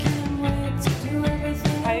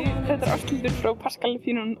Ásthildur frá Pascal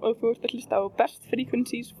Fínan og þú ert að hlusta á Best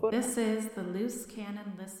Frequencies for... This is the Loose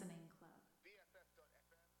Cannon Listening Club.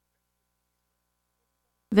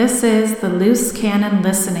 This is the Loose Cannon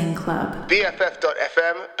Listening Club.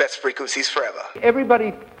 BFF.FM, Best Frequencies Forever.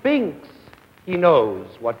 Everybody thinks he knows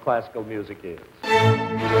what classical music is.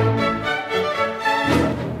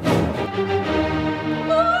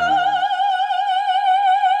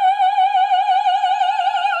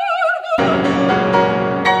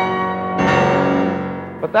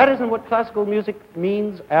 But that isn't what classical music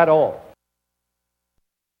means at all.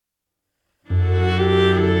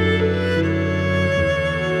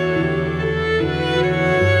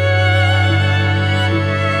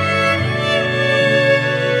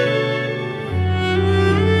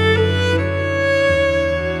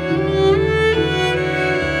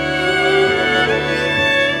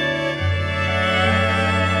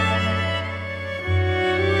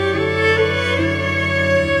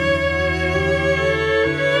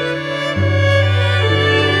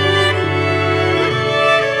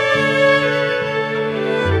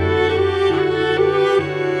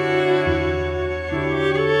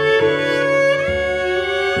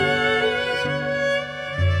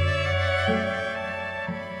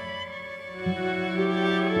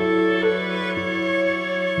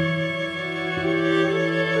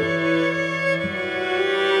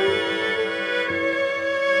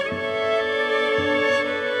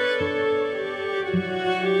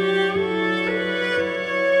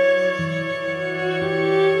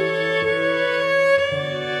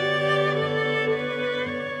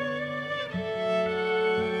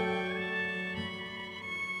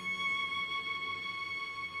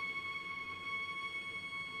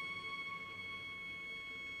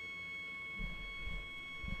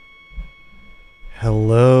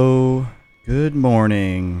 Hello, good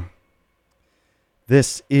morning.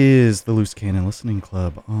 This is the Loose Cannon Listening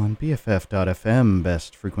Club on BFF.FM,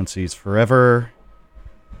 Best Frequencies Forever,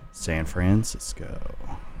 San Francisco.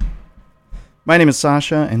 My name is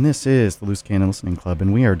Sasha, and this is the Loose Cannon Listening Club,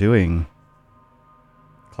 and we are doing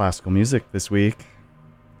classical music this week.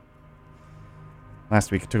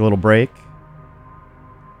 Last week I took a little break,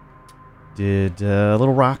 did a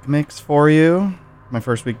little rock mix for you. My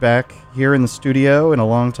first week back here in the studio in a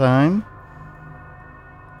long time.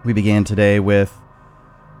 We began today with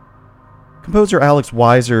composer Alex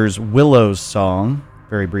Weiser's Willow's Song,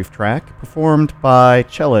 very brief track, performed by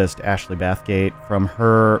cellist Ashley Bathgate from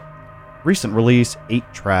her recent release,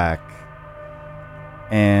 8-track.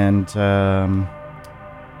 And we're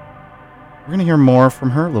going to hear more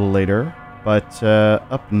from her a little later, but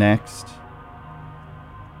up next,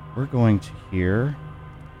 we're going to hear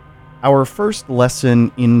Our First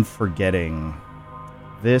Lesson in Forgetting.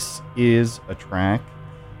 This is a track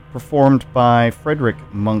performed by Frederick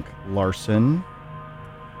Monk Larson.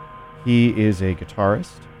 He is a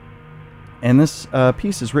guitarist. And this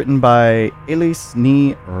piece is written by Elise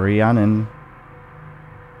Ni Rhiannon.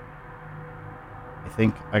 I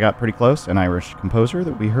think I got pretty close. An Irish composer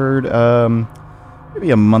that we heard maybe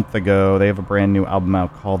a month ago. They have a brand new album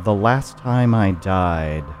out called The Last Time I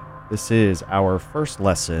Died. This is Our First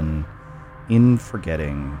Lesson in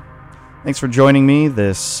Forgetting. Thanks for joining me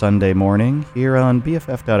this Sunday morning here on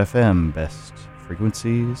BFF.FM, Best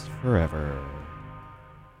Frequencies Forever.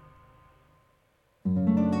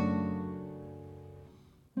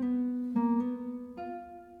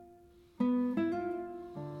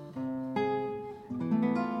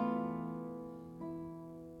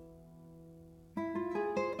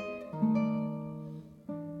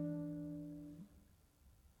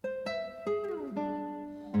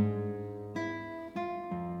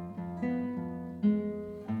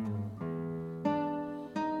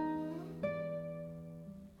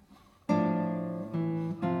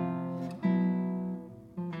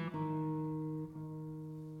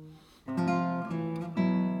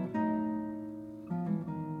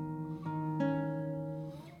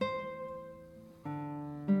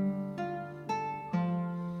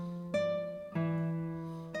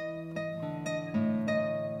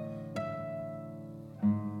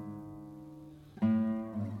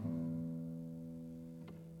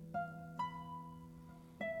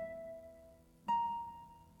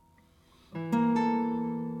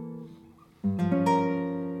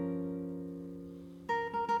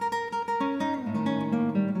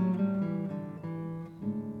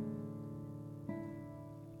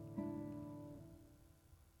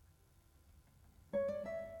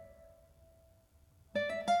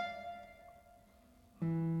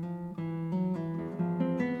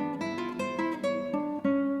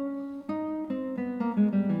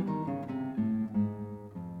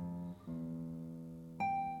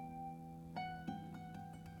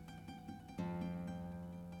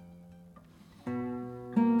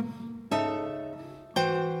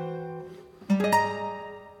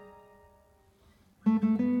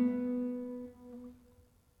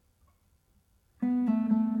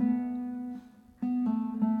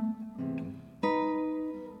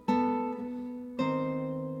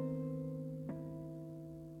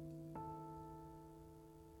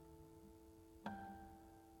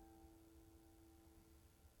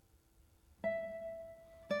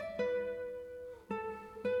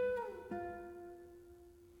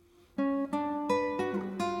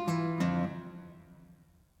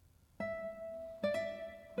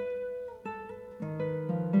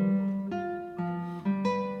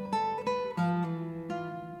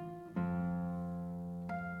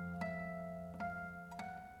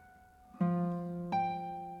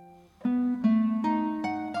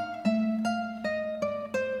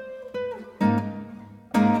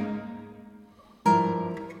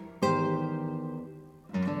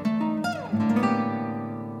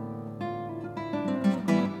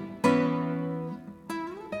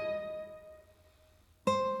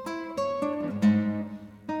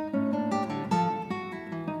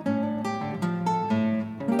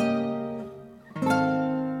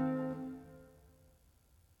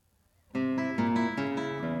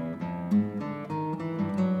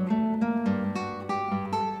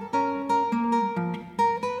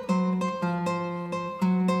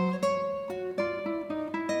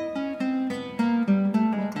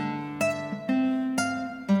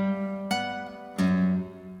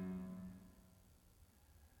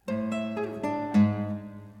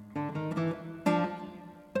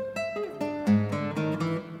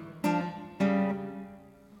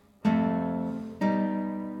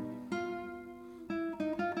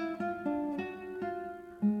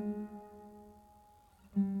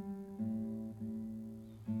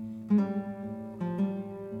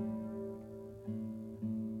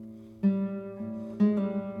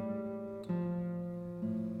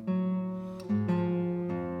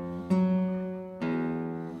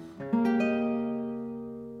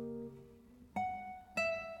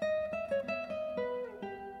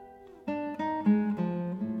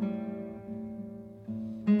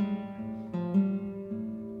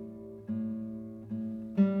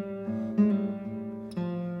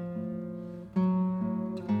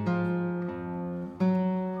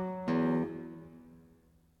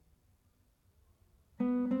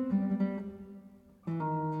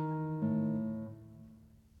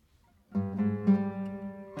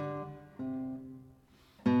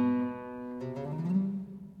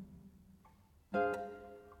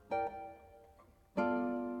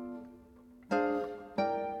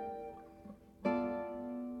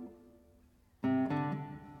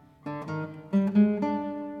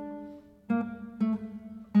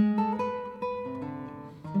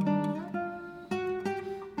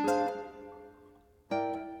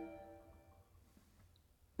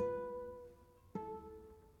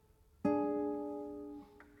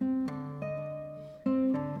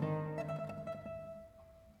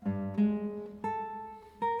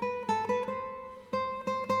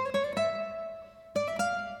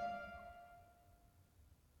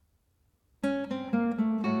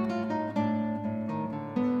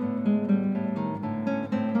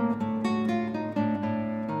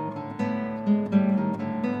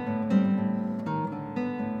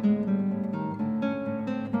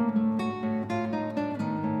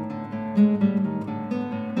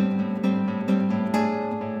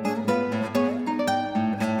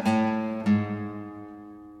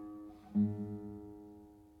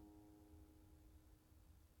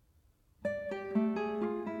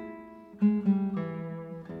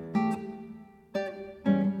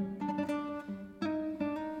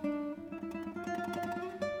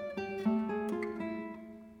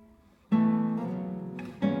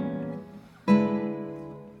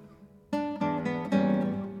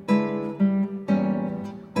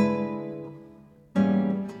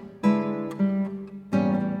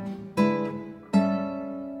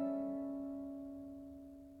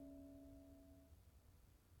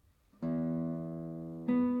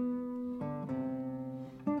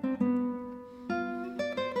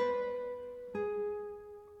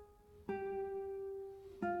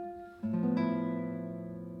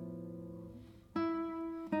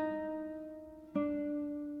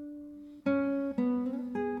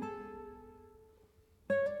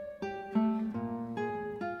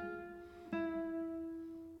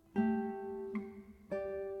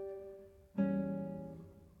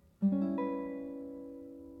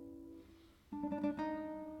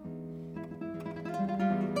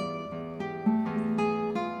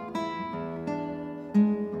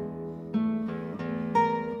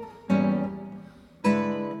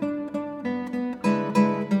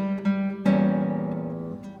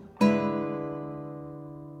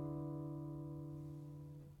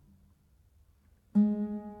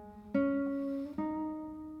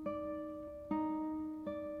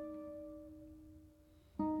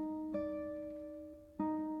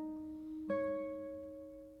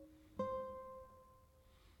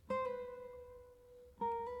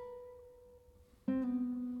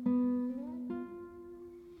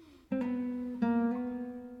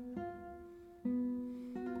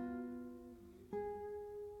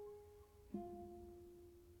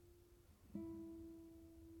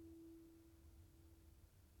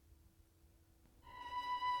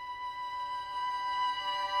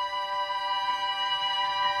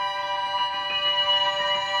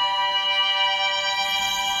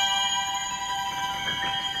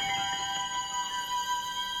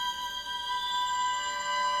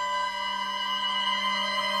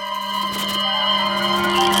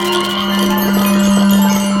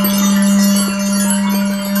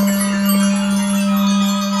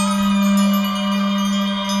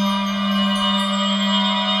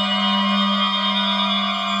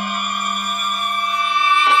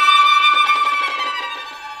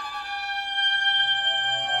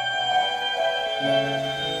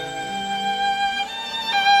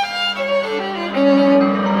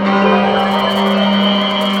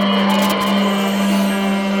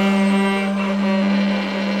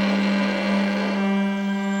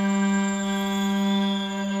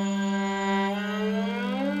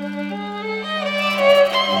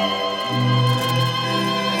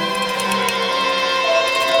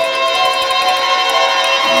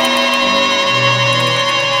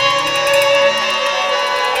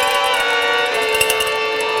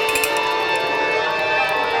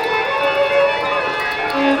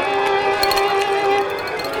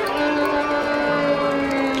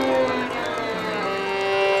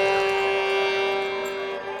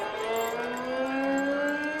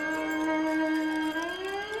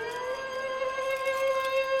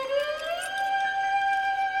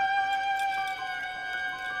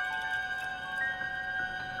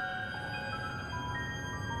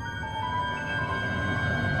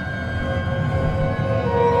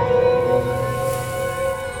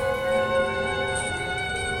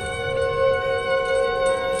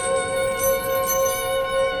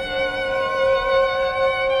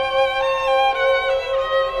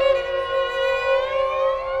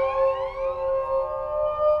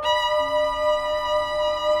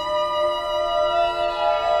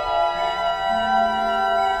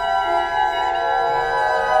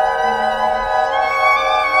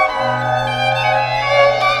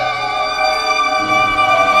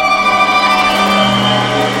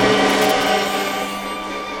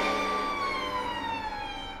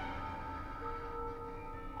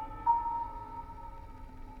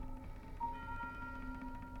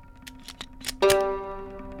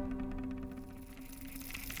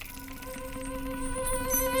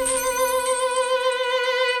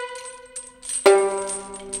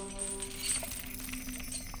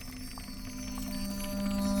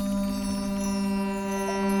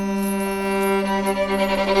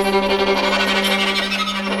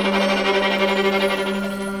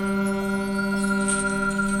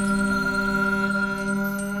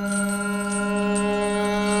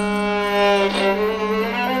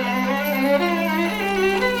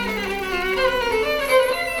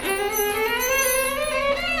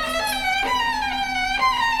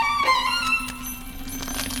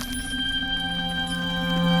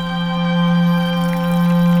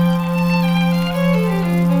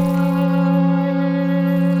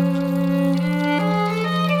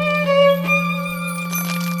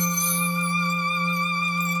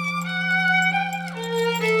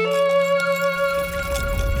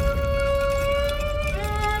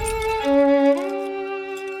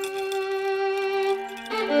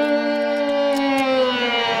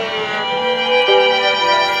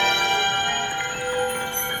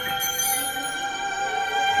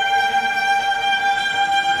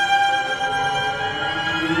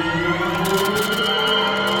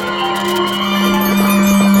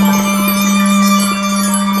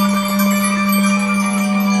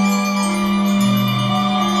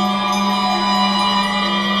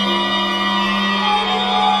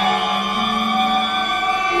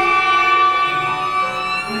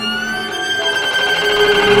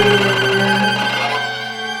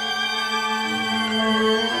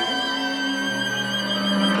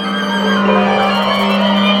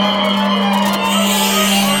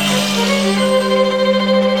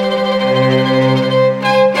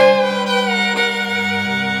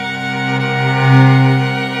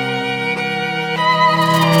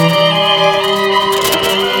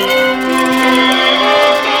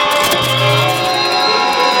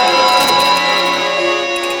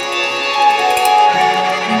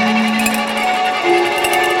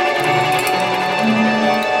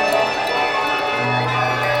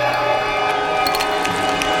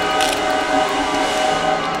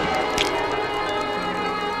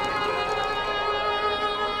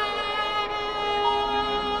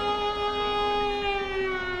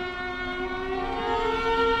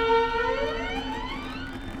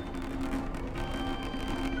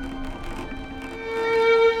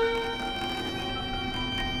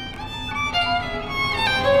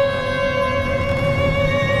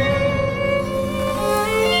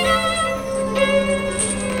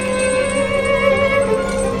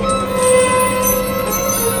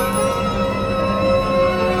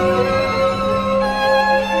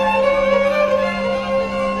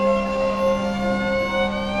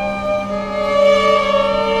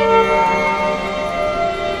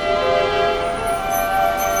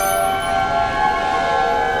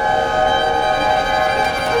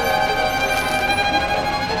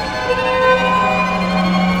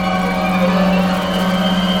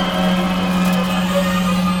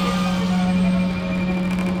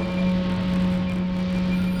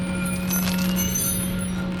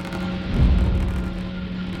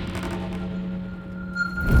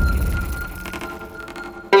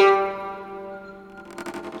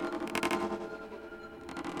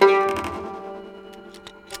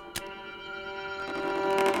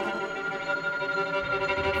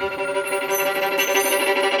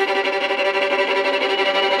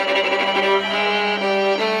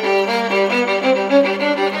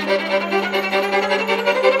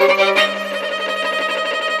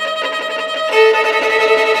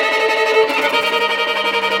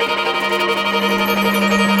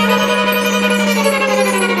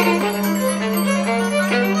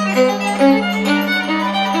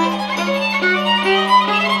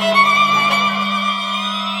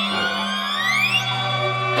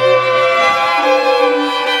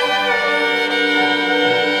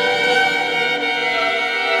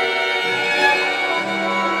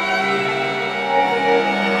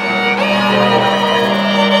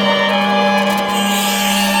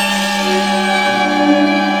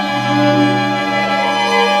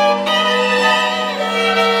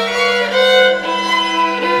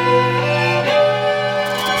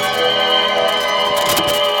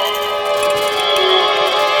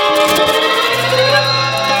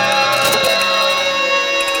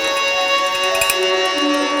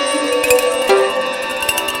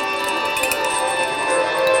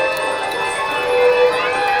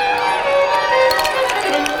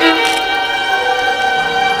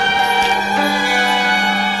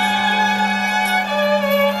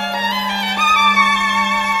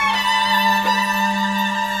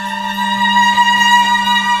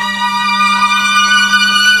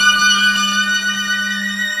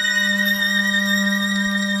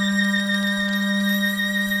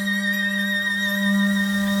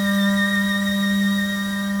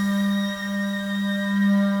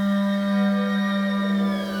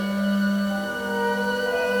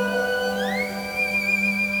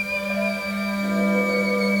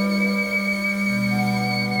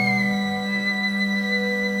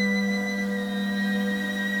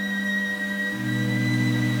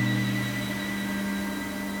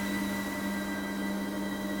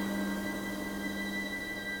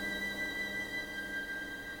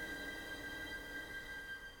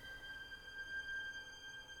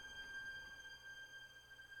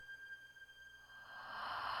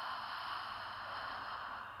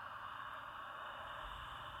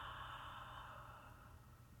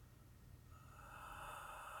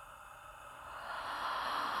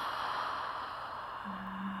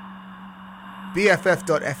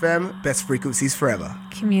 BFF.FM, best frequencies forever.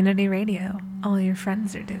 Community radio. All your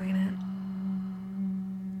friends are doing it.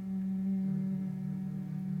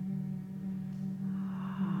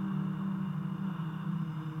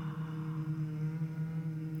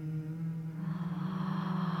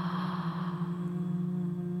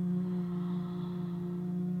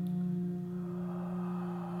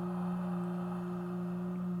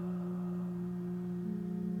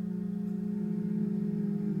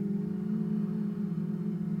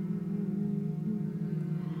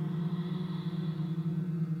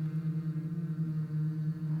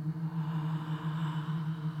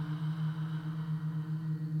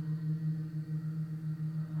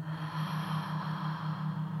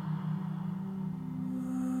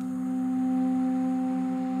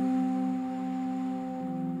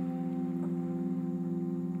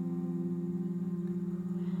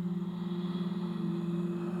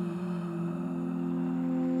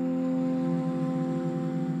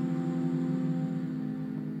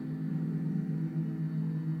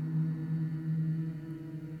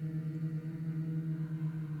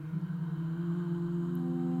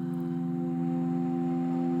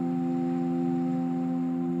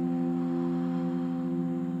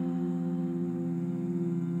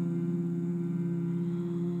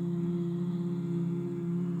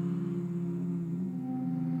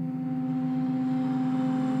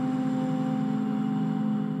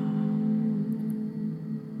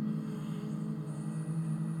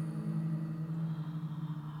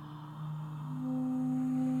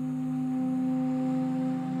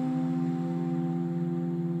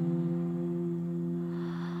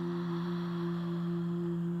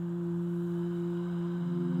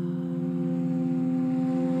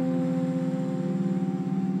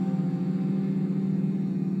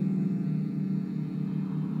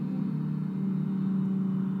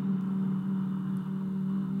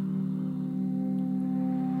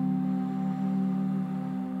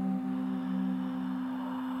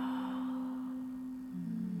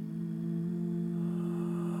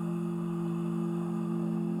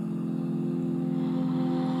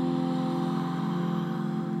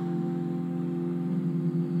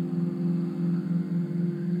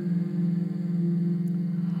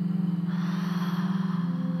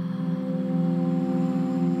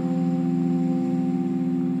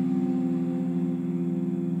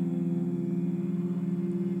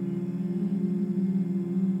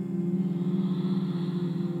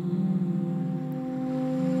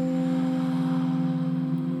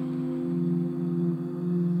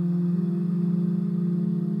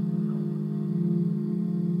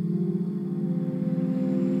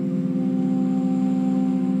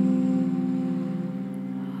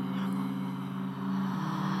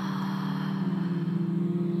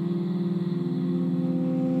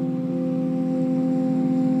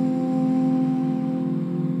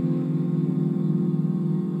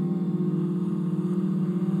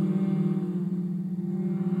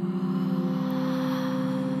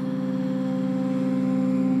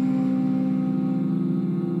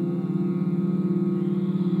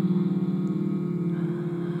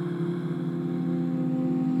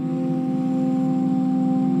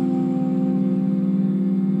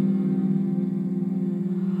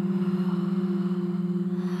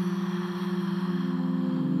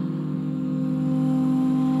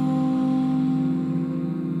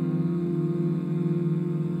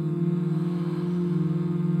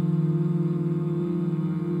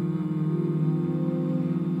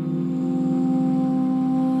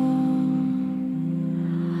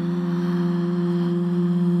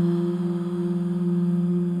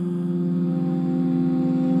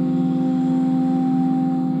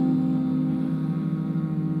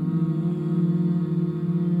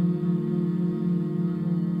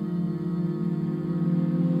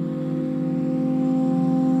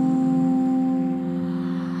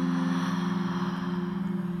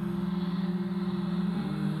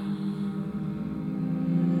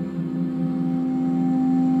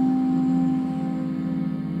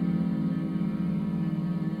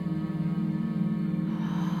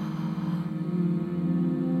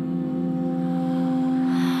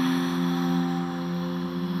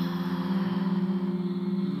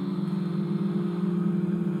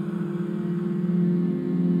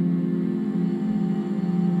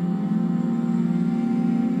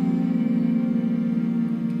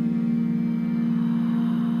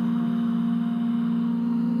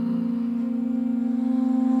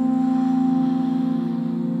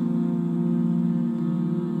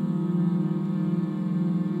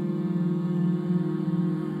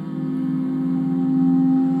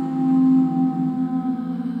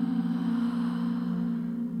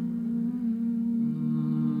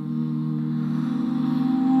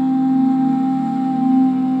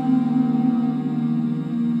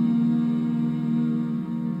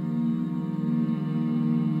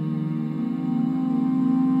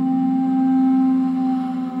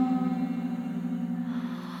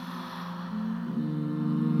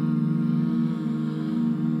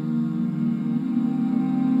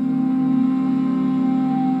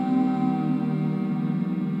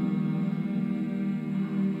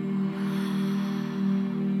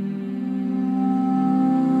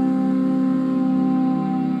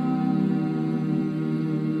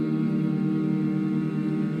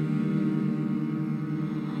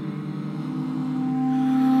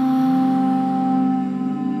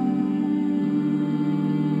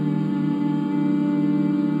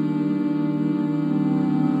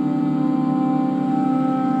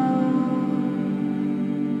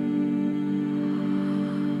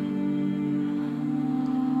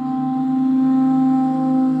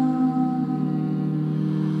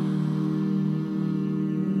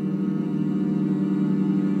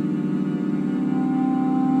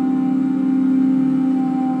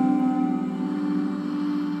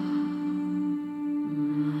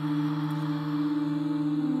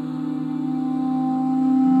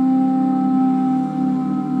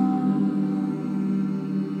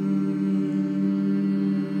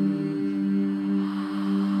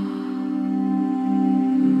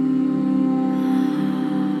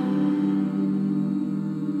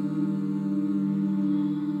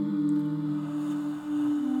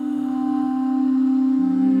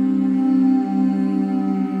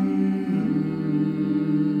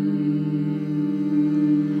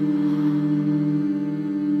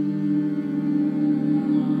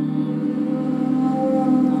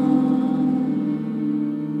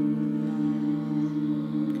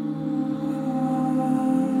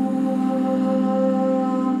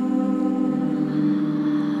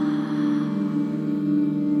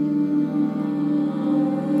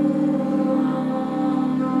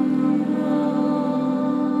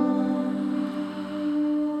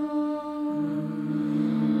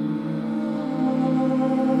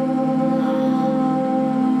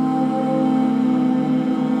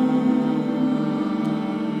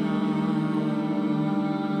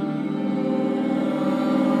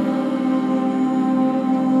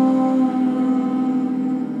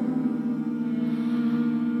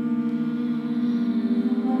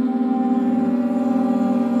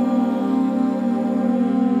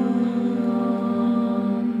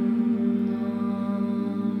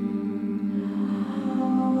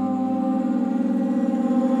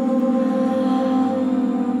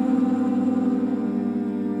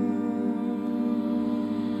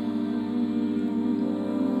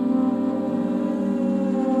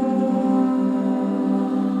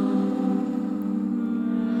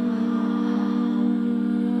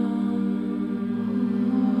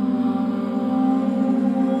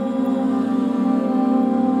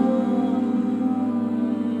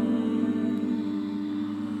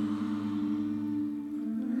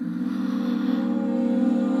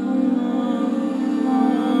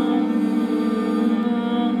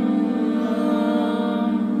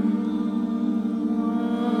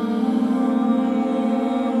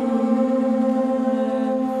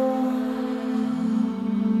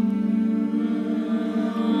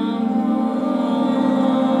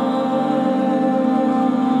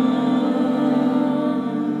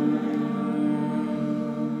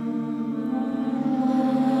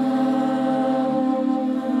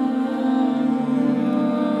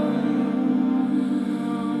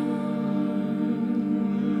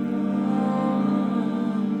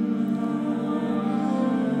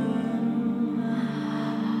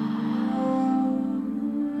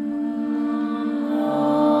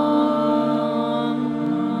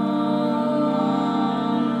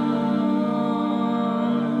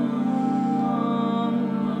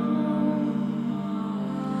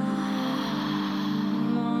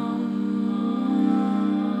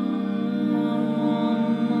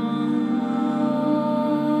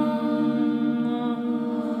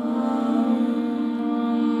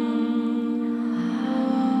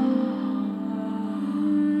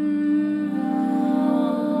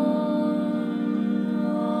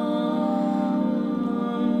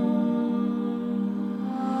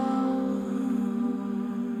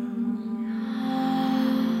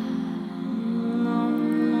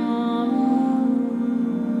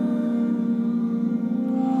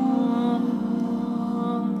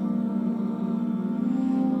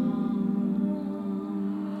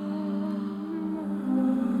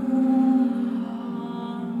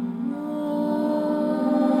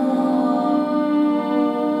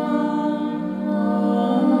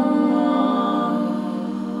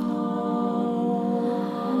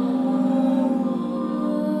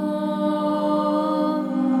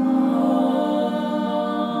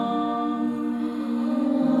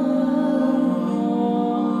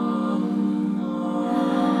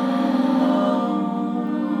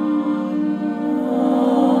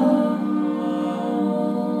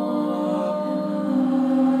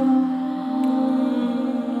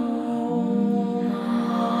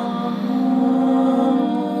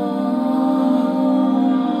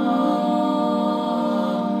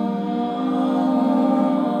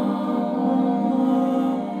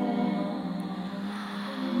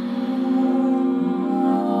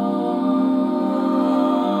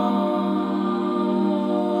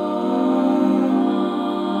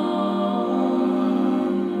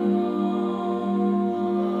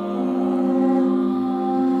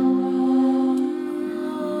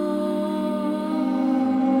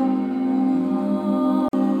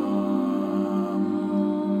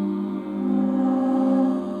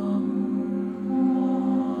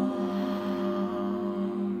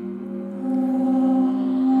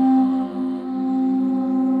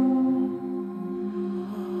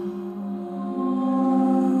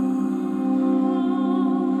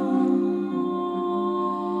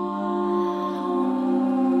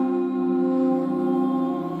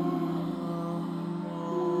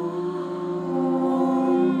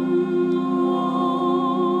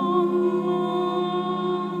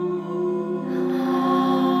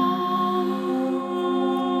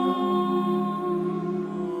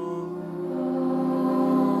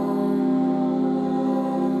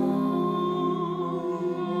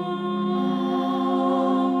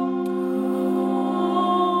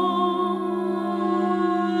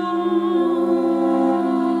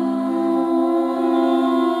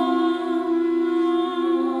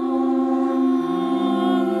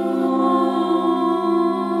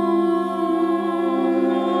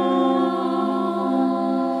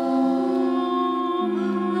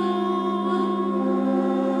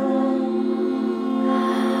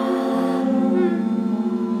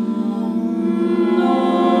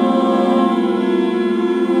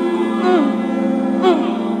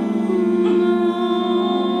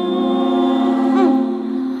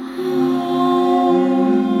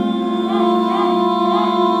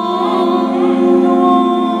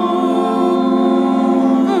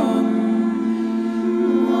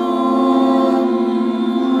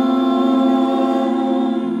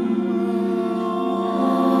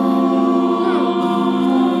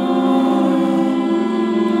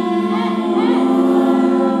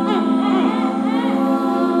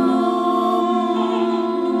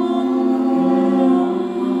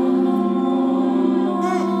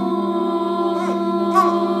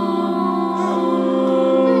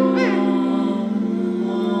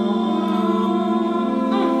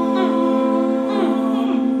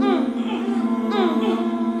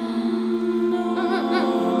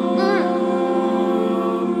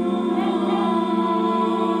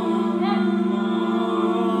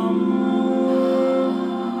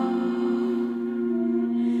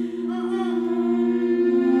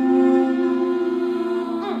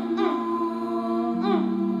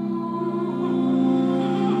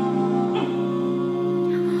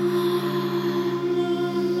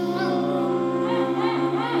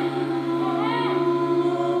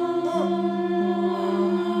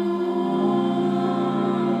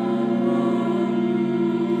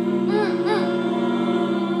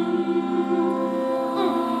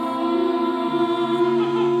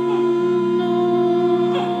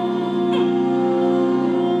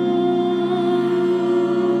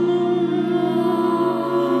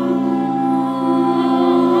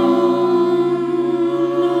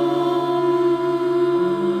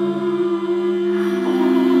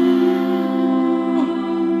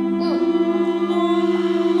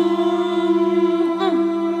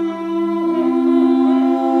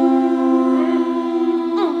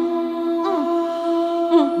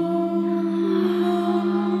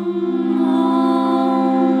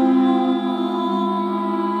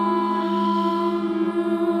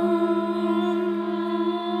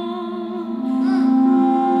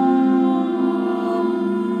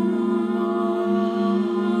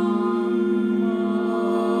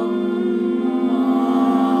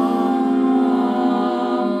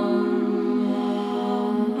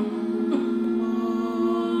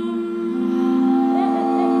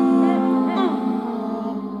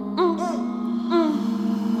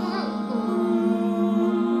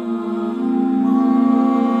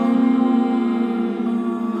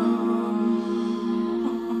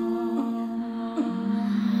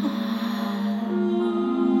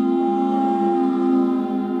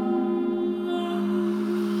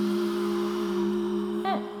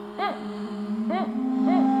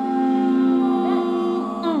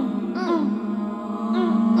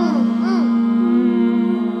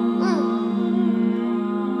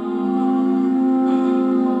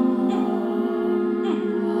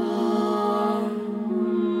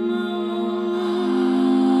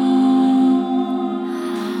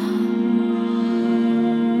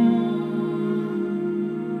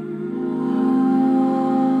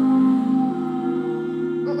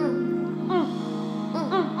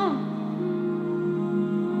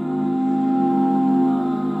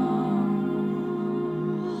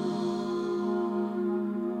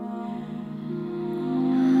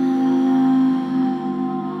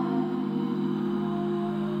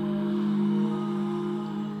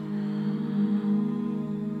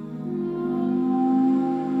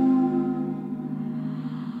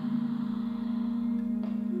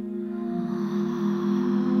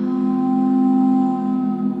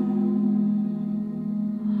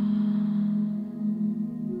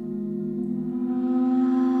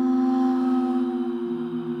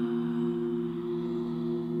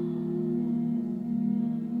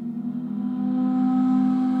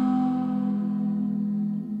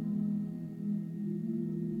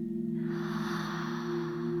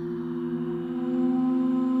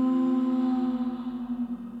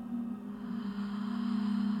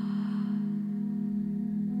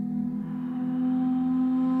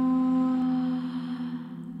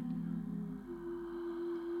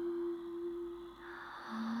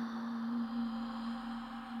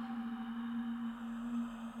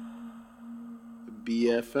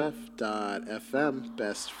 BFF.FM,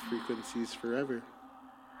 best frequencies forever.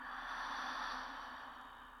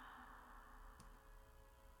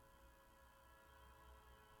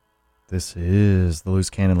 This is the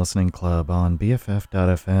Loose Cannon Listening Club on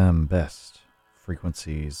BFF.FM, best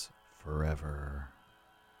frequencies forever.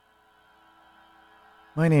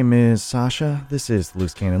 My name is Sasha. This is the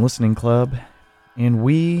Loose Cannon Listening Club, and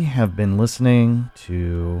we have been listening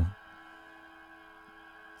to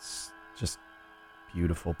just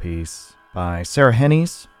beautiful piece by Sarah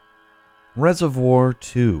Hennies, Reservoir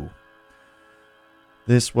 2.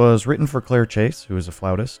 This was written for Claire Chase, who is a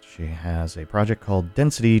flautist. She has a project called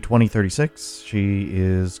Density 2036. She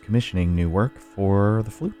is commissioning new work for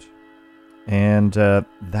the flute. And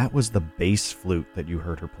that was the bass flute that you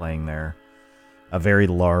heard her playing there. A very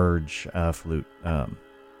large flute.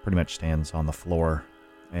 Pretty much stands on the floor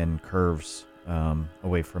and curves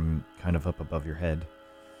away from kind of up above your head.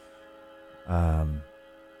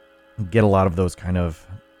 Get a lot of those kind of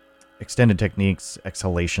extended techniques,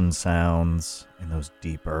 exhalation sounds, and those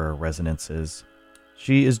deeper resonances.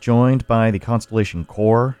 She is joined by the Constellation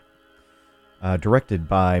Core, directed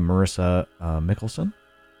by Marissa Mickelson.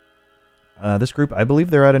 This group, I believe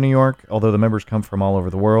they're out of New York, although the members come from all over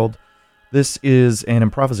the world. This is an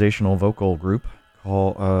improvisational vocal group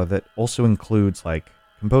that also includes like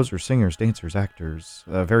composers, singers, dancers, actors,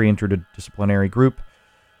 a very interdisciplinary group.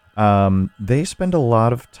 They spend a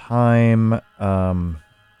lot of time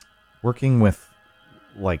working with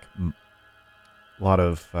like a lot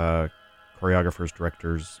of choreographers,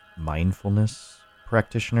 directors, mindfulness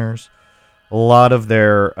practitioners. A lot of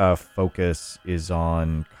their focus is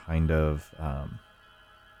on kind of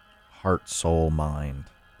heart, soul, mind.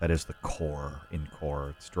 That is the core in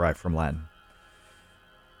core. It's derived from Latin.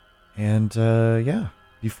 And yeah,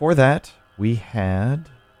 before that we had...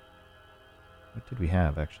 What did we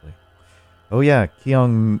have, actually? Oh yeah,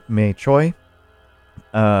 Kyung Mei Choi.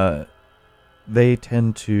 They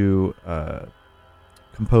tend to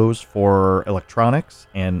compose for electronics,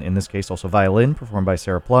 and in this case also violin, performed by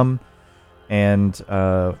Sarah Plum. And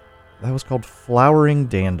that was called Flowering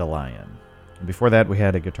Dandelion. And before that, we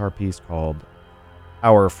had a guitar piece called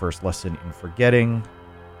Our First Lesson in Forgetting,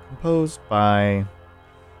 composed by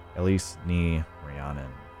Elise Ni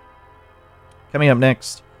Rhiannon. Coming up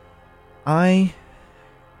next, I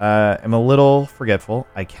am a little forgetful.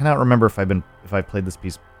 I cannot remember if I've played this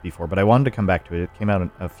piece before, but I wanted to come back to it. It came out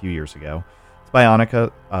a few years ago. It's by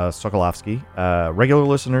Annika Sokolovsky. Regular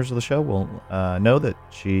listeners of the show will know that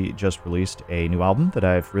she just released a new album that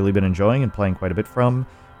I've really been enjoying and playing quite a bit from,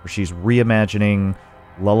 where she's reimagining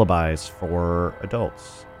lullabies for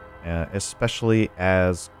adults, especially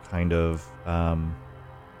as kind of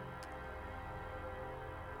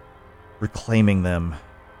reclaiming them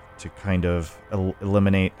to kind of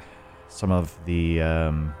eliminate some of the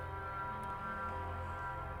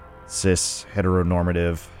cis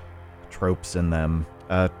heteronormative tropes in them,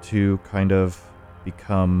 to kind of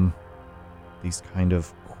become these kind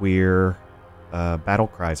of queer battle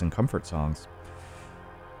cries and comfort songs.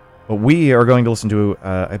 But we are going to listen to,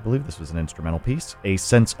 I believe this was an instrumental piece, A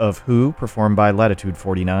Sense of Who, performed by Latitude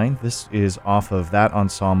 49. This is off of that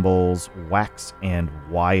ensemble's Wax and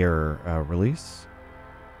Wire release.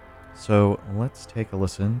 So let's take a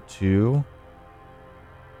listen to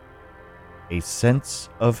A Sense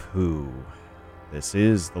of Who. This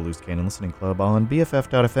is the Loose Cannon Listening Club on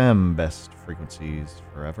BFF.FM, best frequencies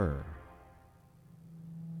forever.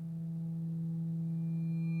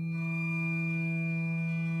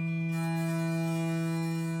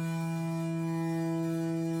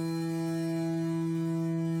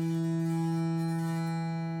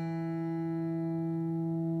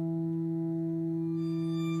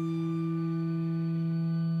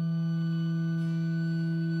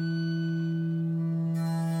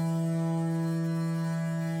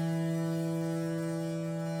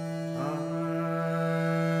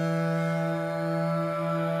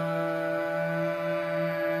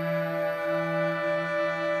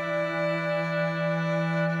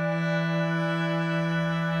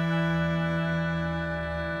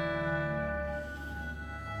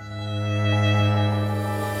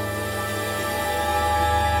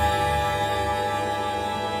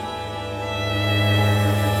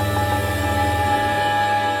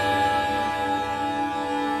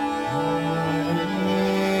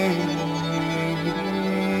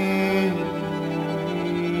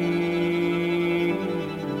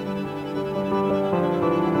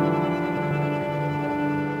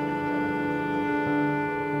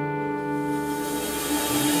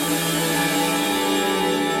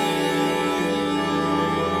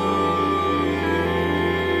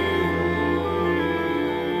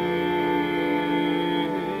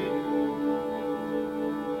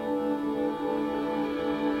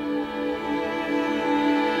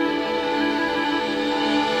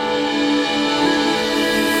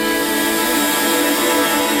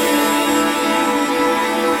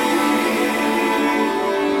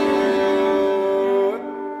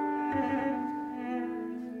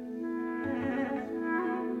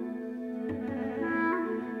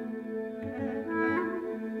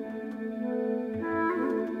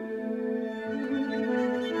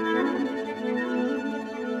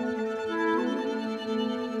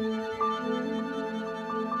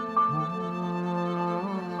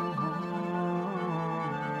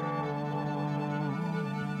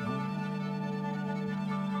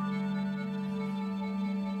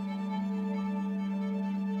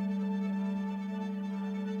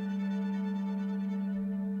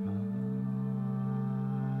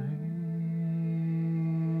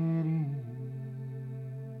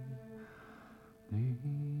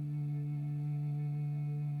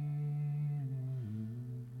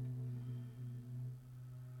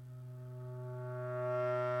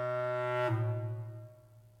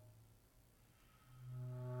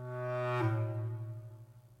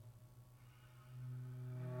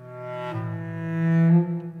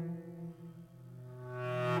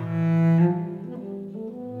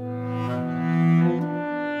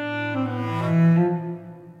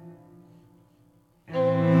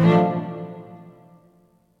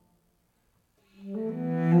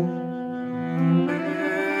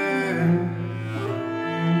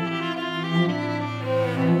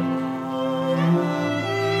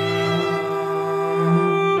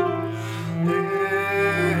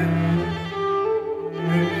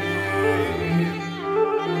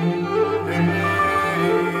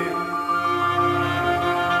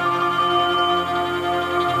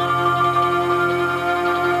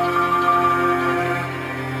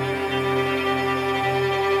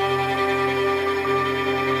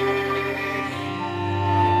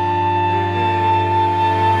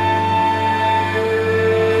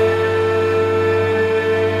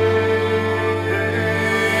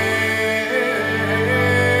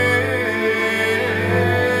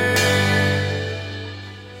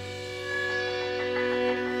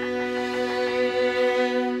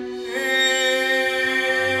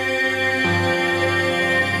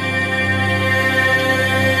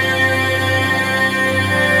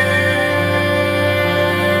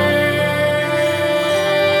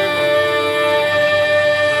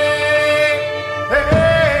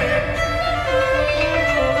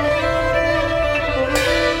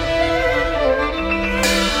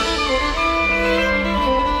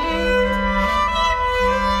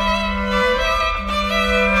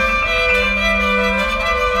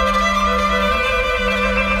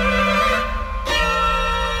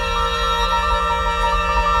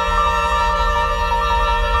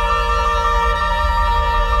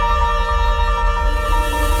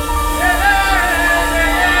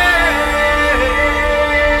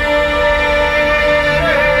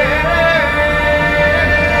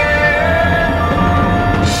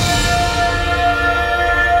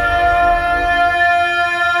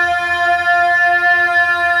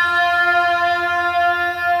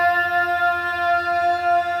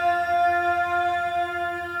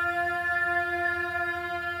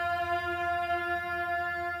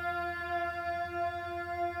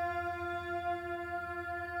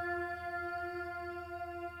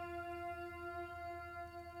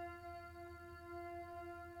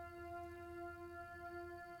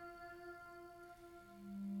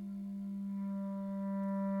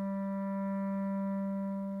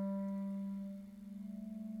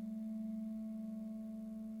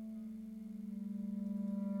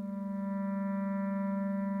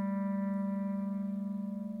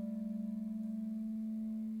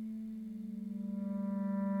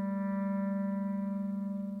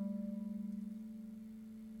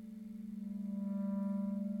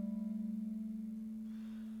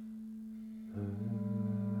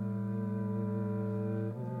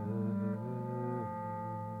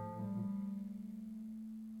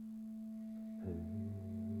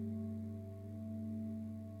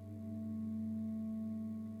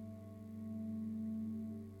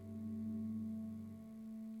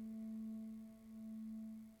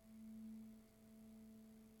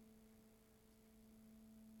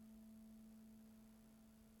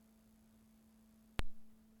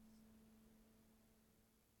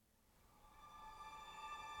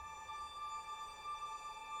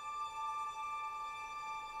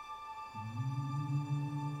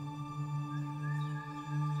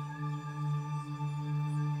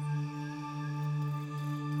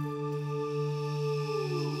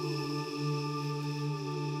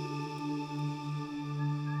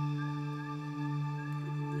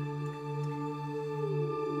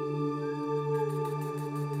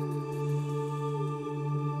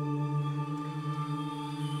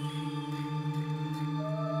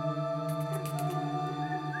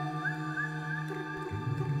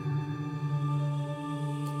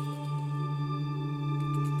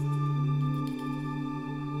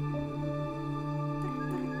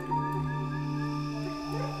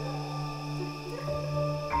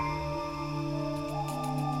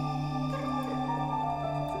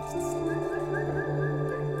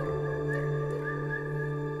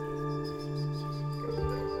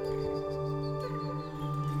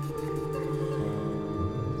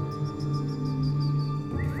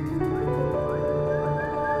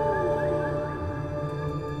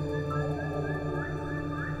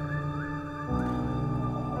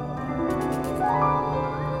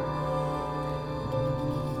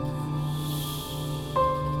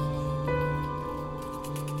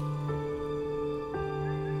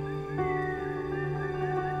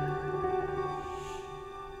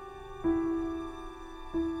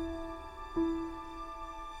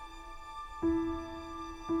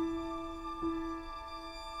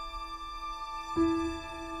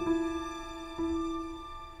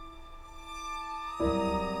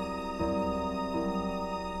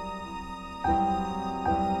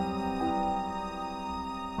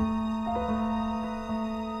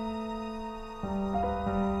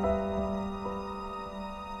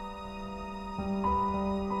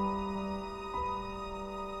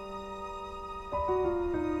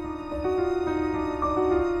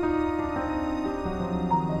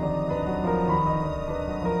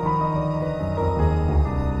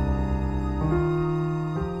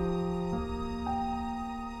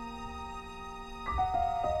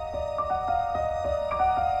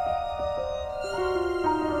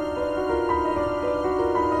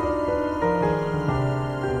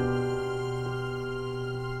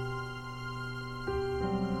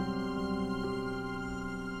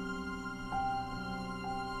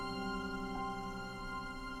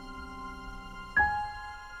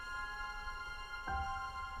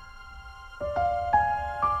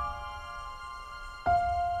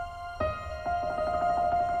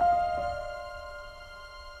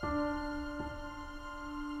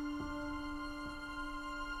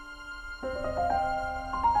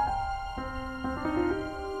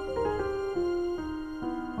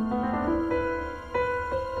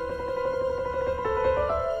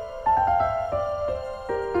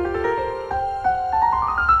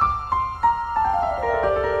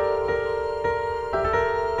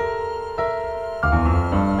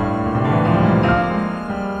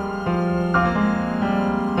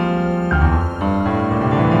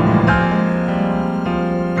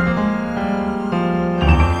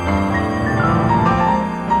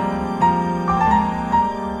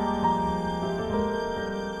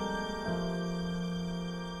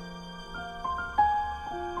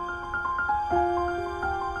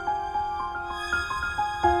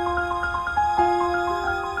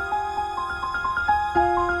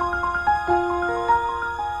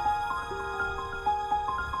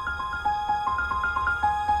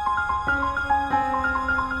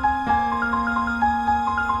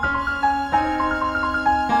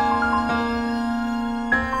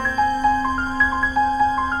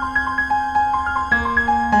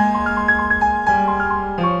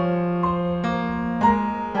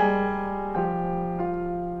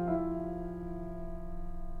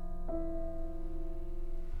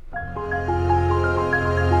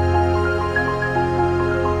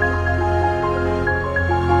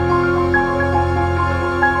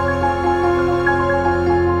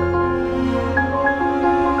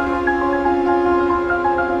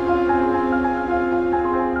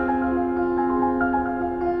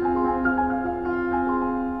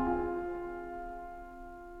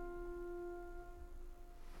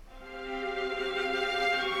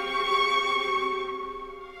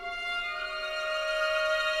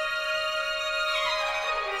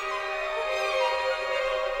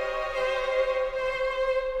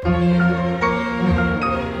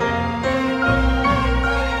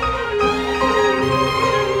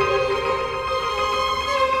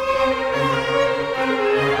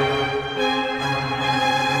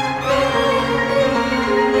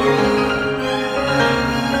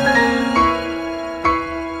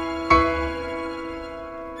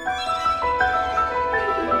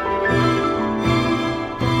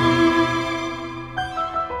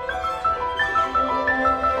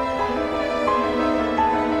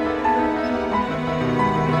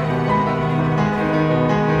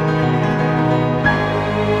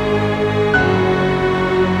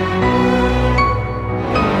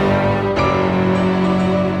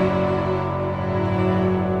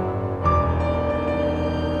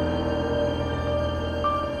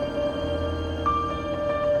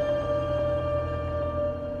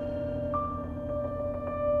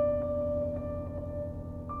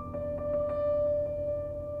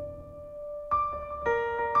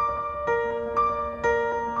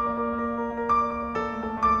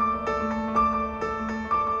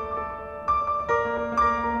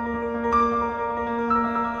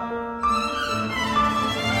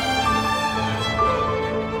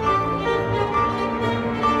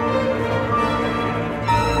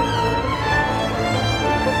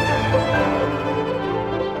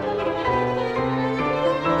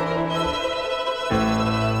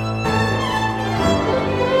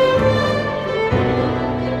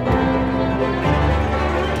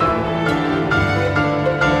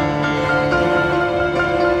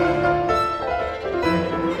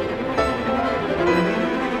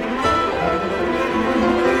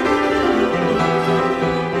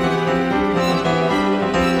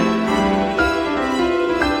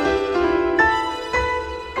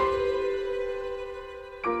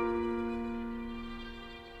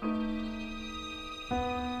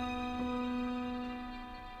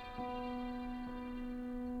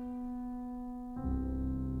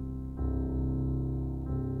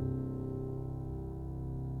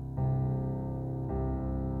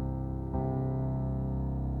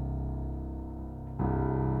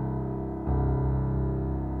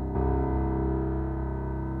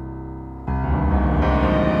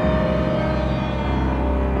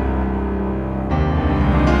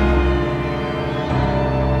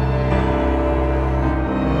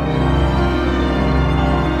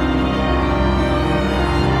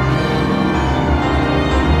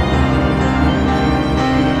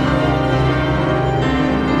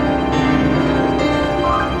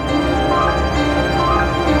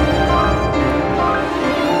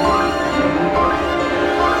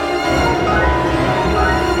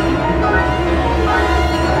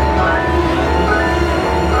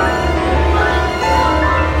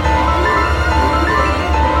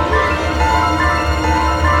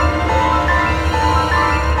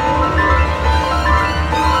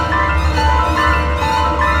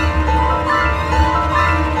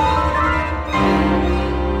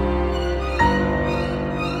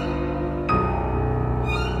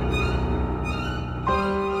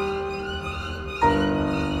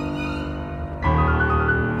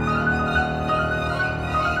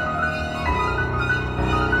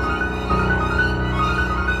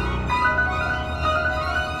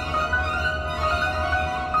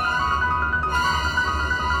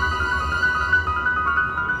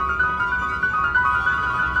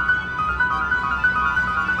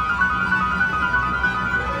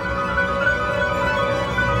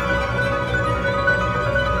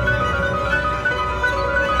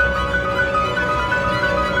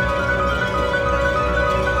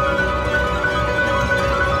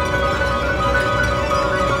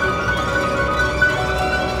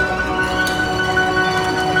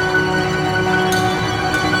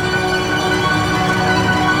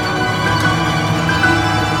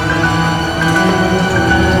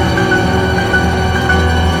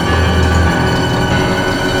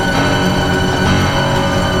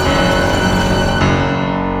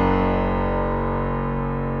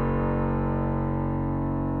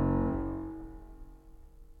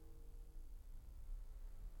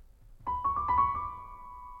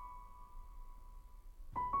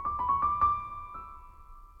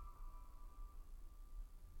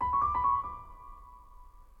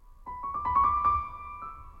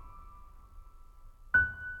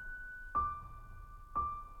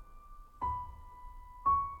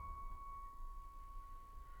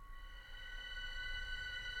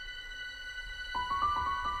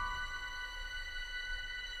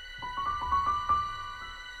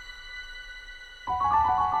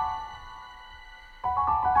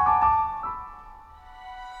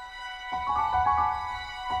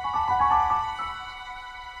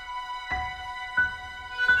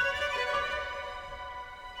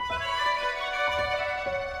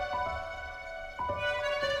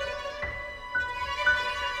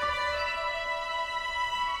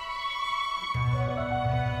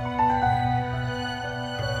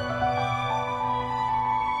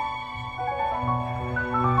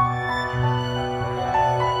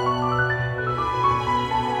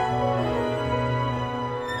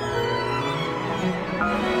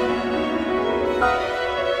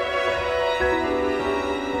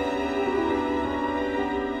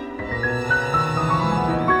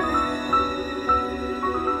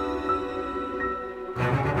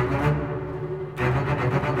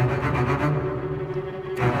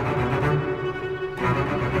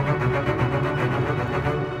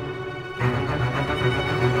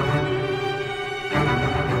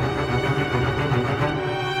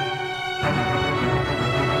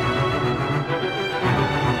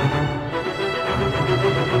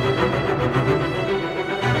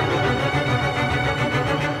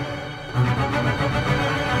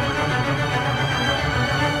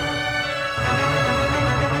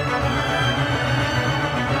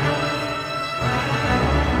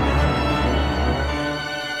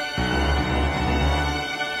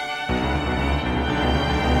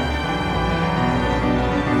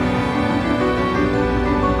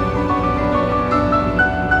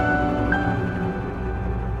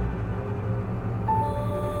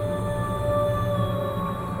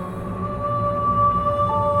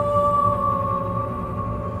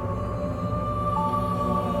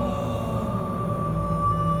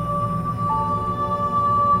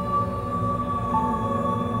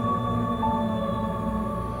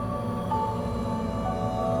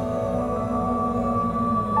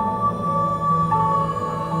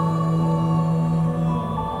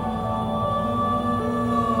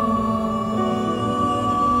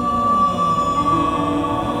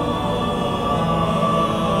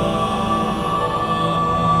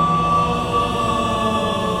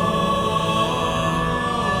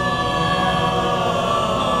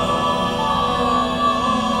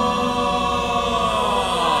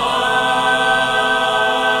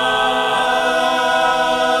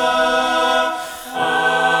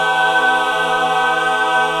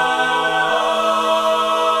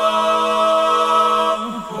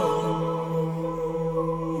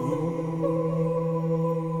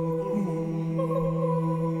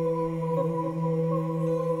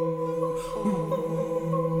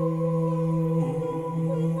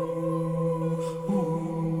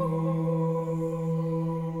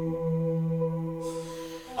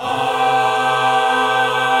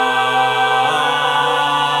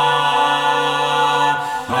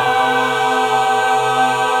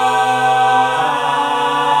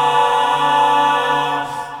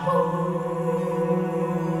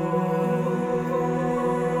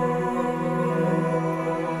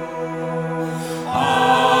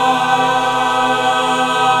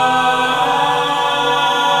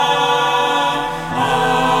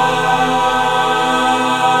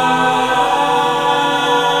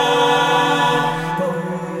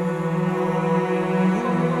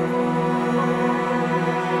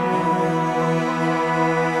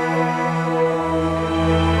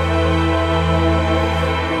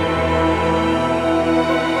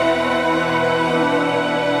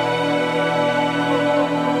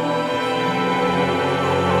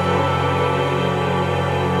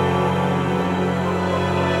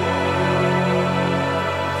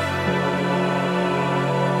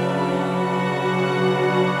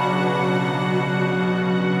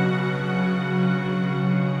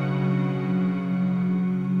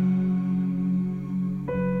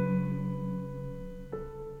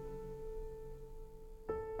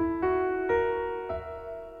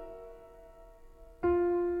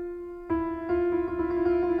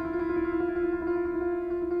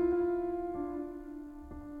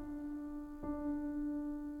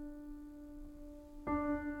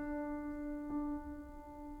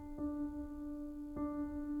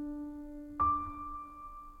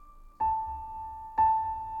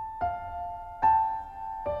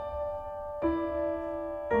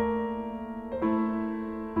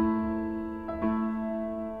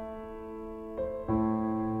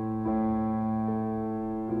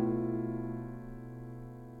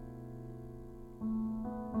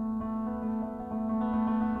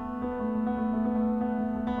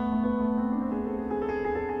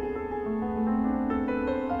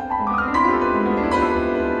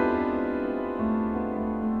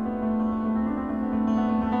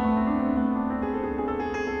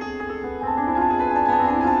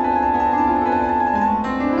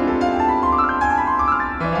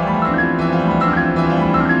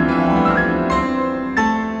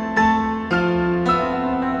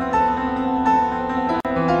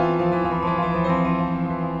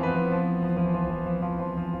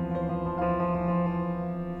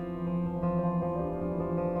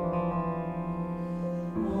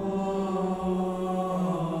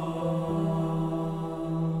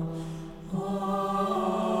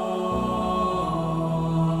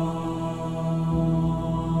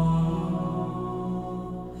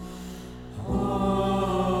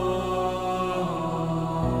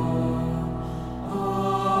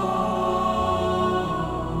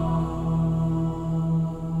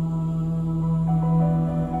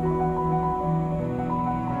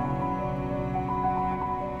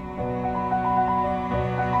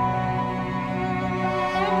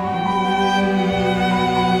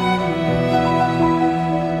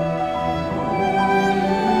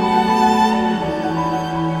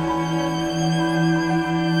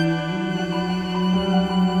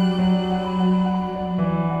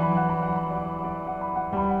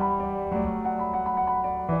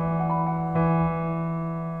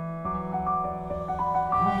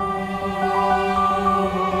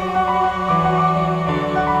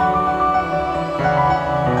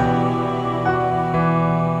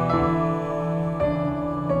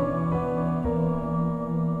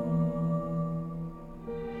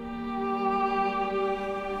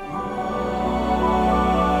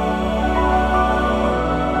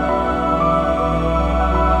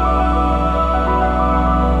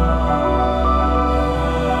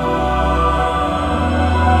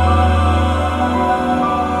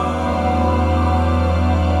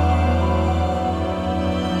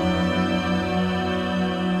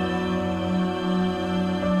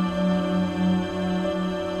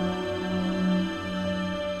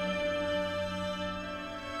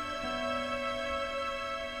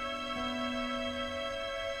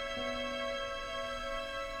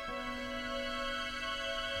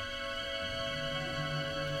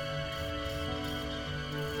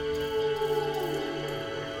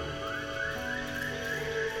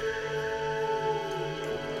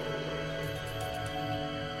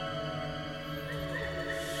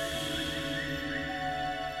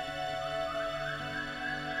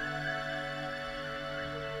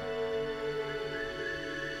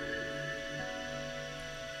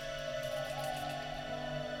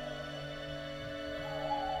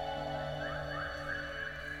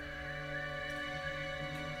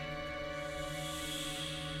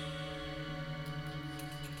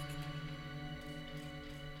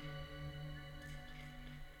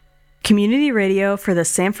 community radio for the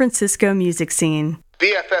San Francisco music scene.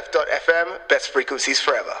 BFF.FM, best frequencies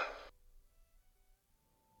forever.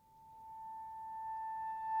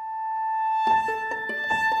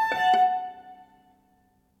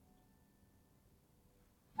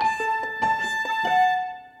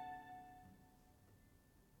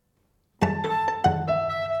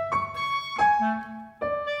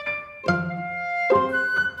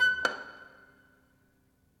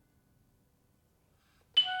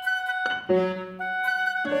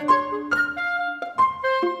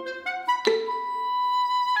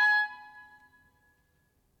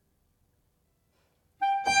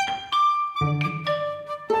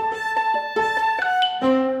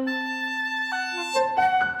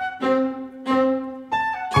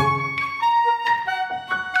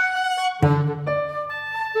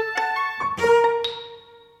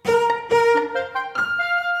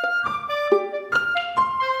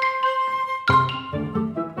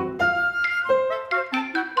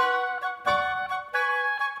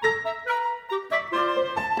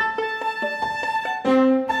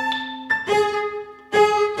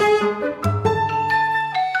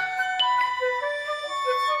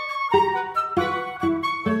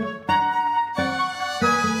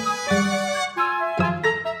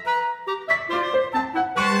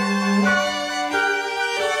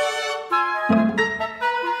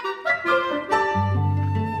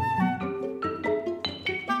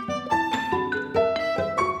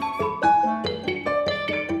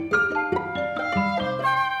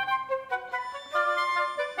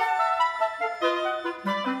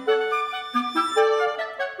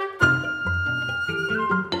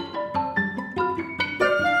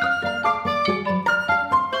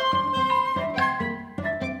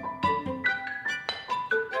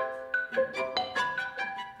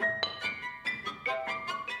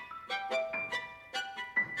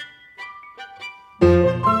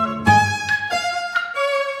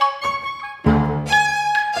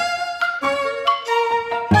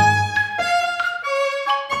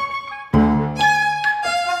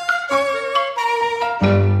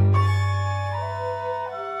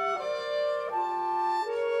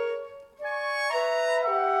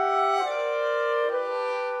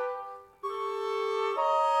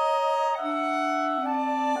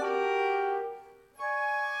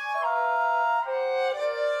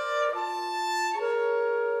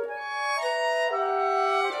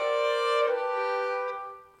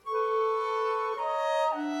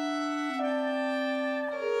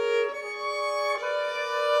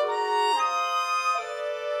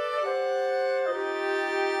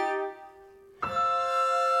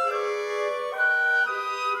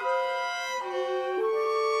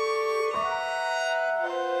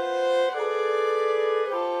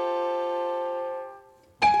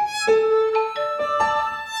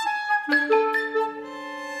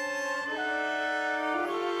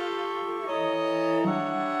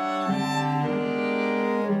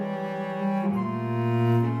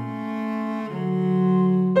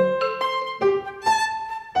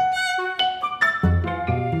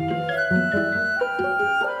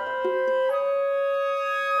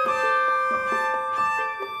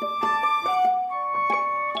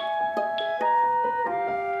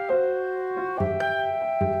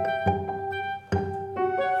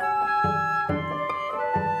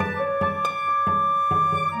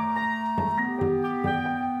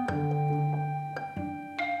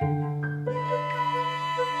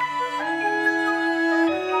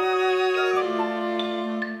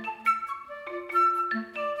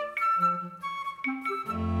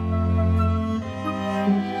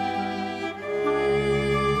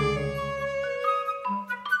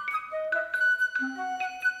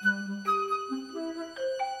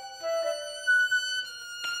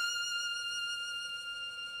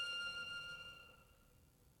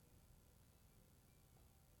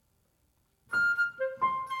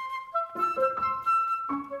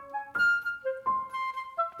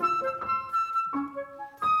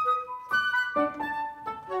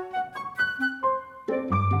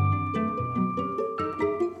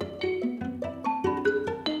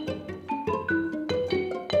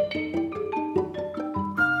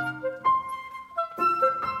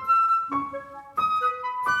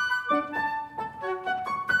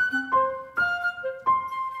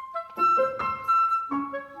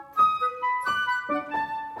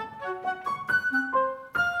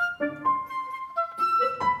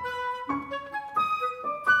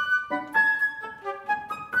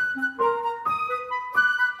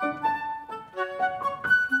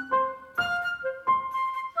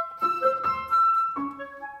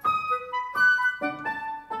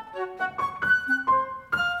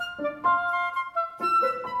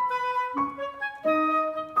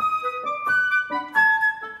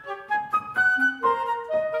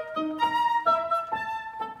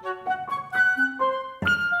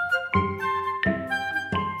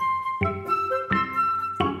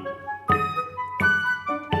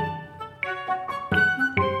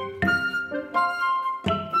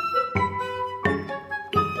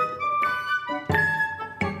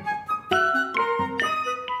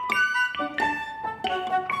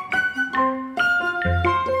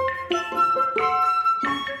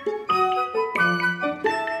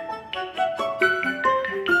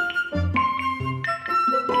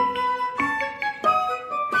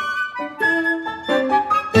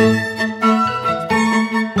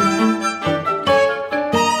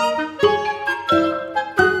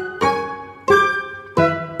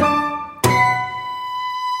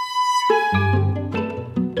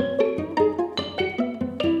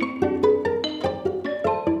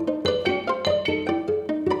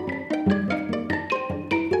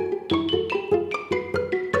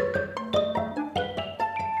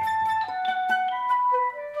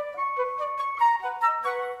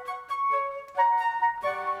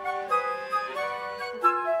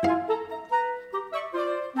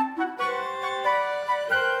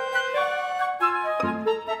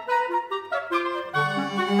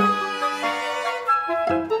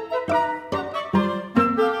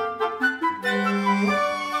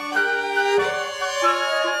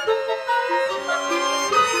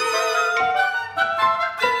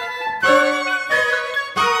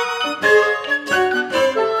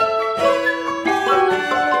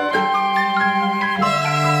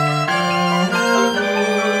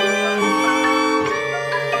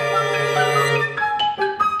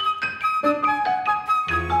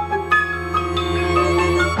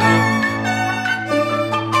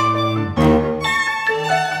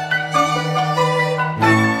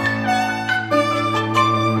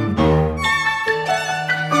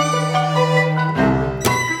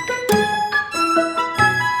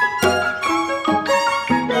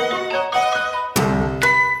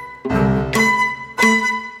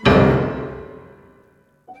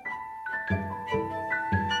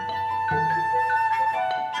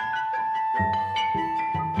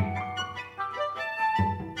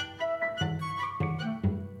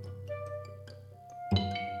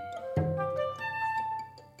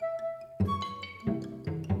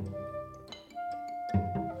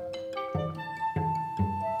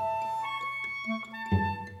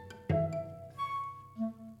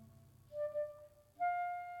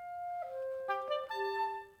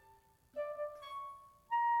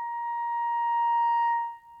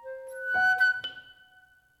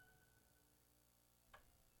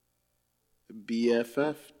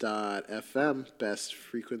 BFF.FM, best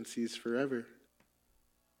frequencies forever.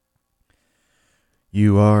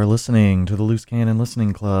 You are listening to the Loose Cannon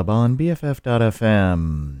Listening Club on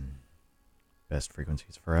BFF.FM, best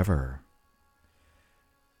frequencies forever.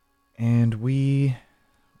 And we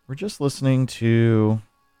were just listening to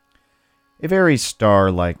a very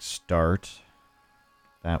star-like start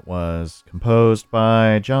that was composed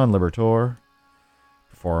by John Libertor,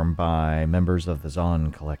 performed by members of the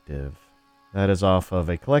Zon Collective. That is off of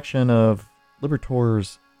a collection of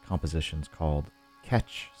Libertor's compositions called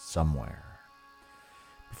Catch Somewhere.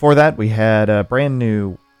 Before that, we had a brand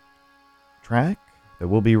new track that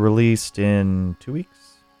will be released in 2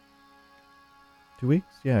 weeks. 2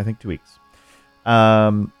 weeks? Yeah, I think 2 weeks.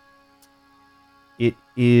 It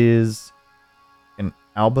is an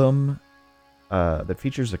album that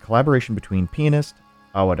features a collaboration between pianist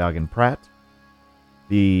Awadagan Pratt,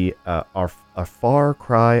 the A Far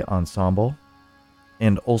Cry Ensemble,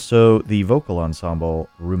 and also the vocal ensemble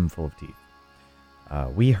Room Full of Teeth.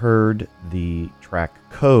 We heard the track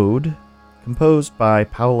Code, composed by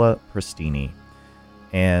Paola Prestini.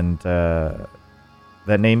 And that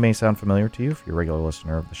name may sound familiar to you if you're a regular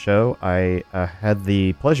listener of the show. I had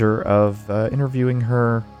the pleasure of interviewing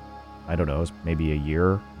her, I don't know, it was maybe a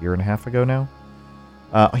year and a half ago now.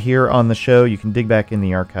 Here on the show, you can dig back in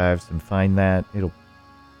the archives and find that. It'll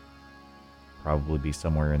probably be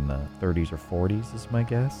somewhere in the 30s or 40s is my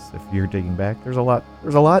guess. If you're digging back, there's a lot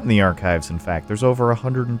in the archives. In fact, there's over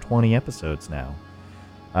 120 episodes now.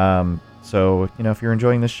 So, if you're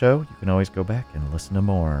enjoying this show, you can always go back and listen to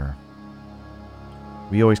more.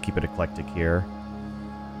 We always keep it eclectic here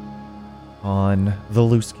on the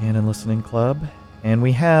Loose Cannon Listening Club. And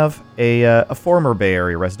we have a former Bay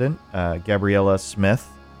Area resident, Gabriella Smith,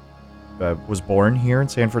 was born here in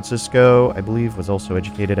San Francisco. I believe was also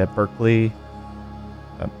educated at Berkeley.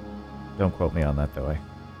 Don't quote me on that, though. I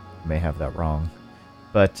may have that wrong.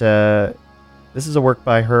 But this is a work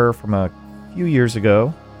by her from a few years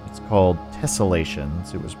ago. It's called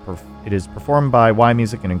Tessellations. It is performed by Y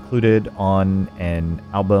Music and included on an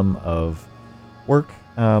album of work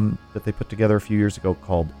that they put together a few years ago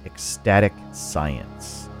called Ecstatic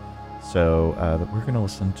Science. So we're going to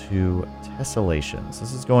listen to Tessellations.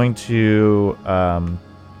 This is going to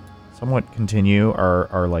somewhat continue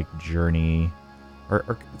our like journey.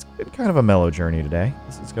 It's been kind of a mellow journey today.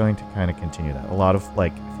 This is going to kind of continue that. A lot of I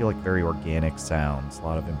feel like very organic sounds, a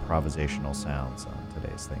lot of improvisational sounds on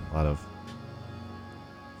today's thing. A lot of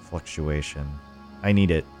fluctuation. I need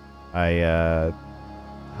it. High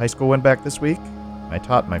school went back this week. I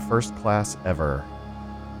taught my first class ever.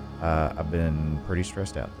 I've been pretty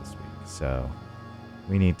stressed out this week, so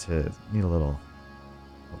we need a little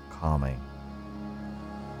calming.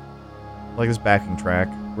 Like this backing track.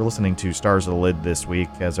 We're listening to Stars of the Lid this week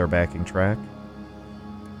as our backing track.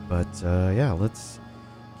 But let's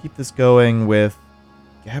keep this going with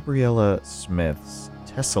Gabriella Smith's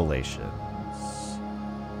Tessellations.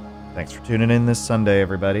 Thanks for tuning in this Sunday,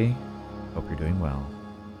 everybody. Hope you're doing well.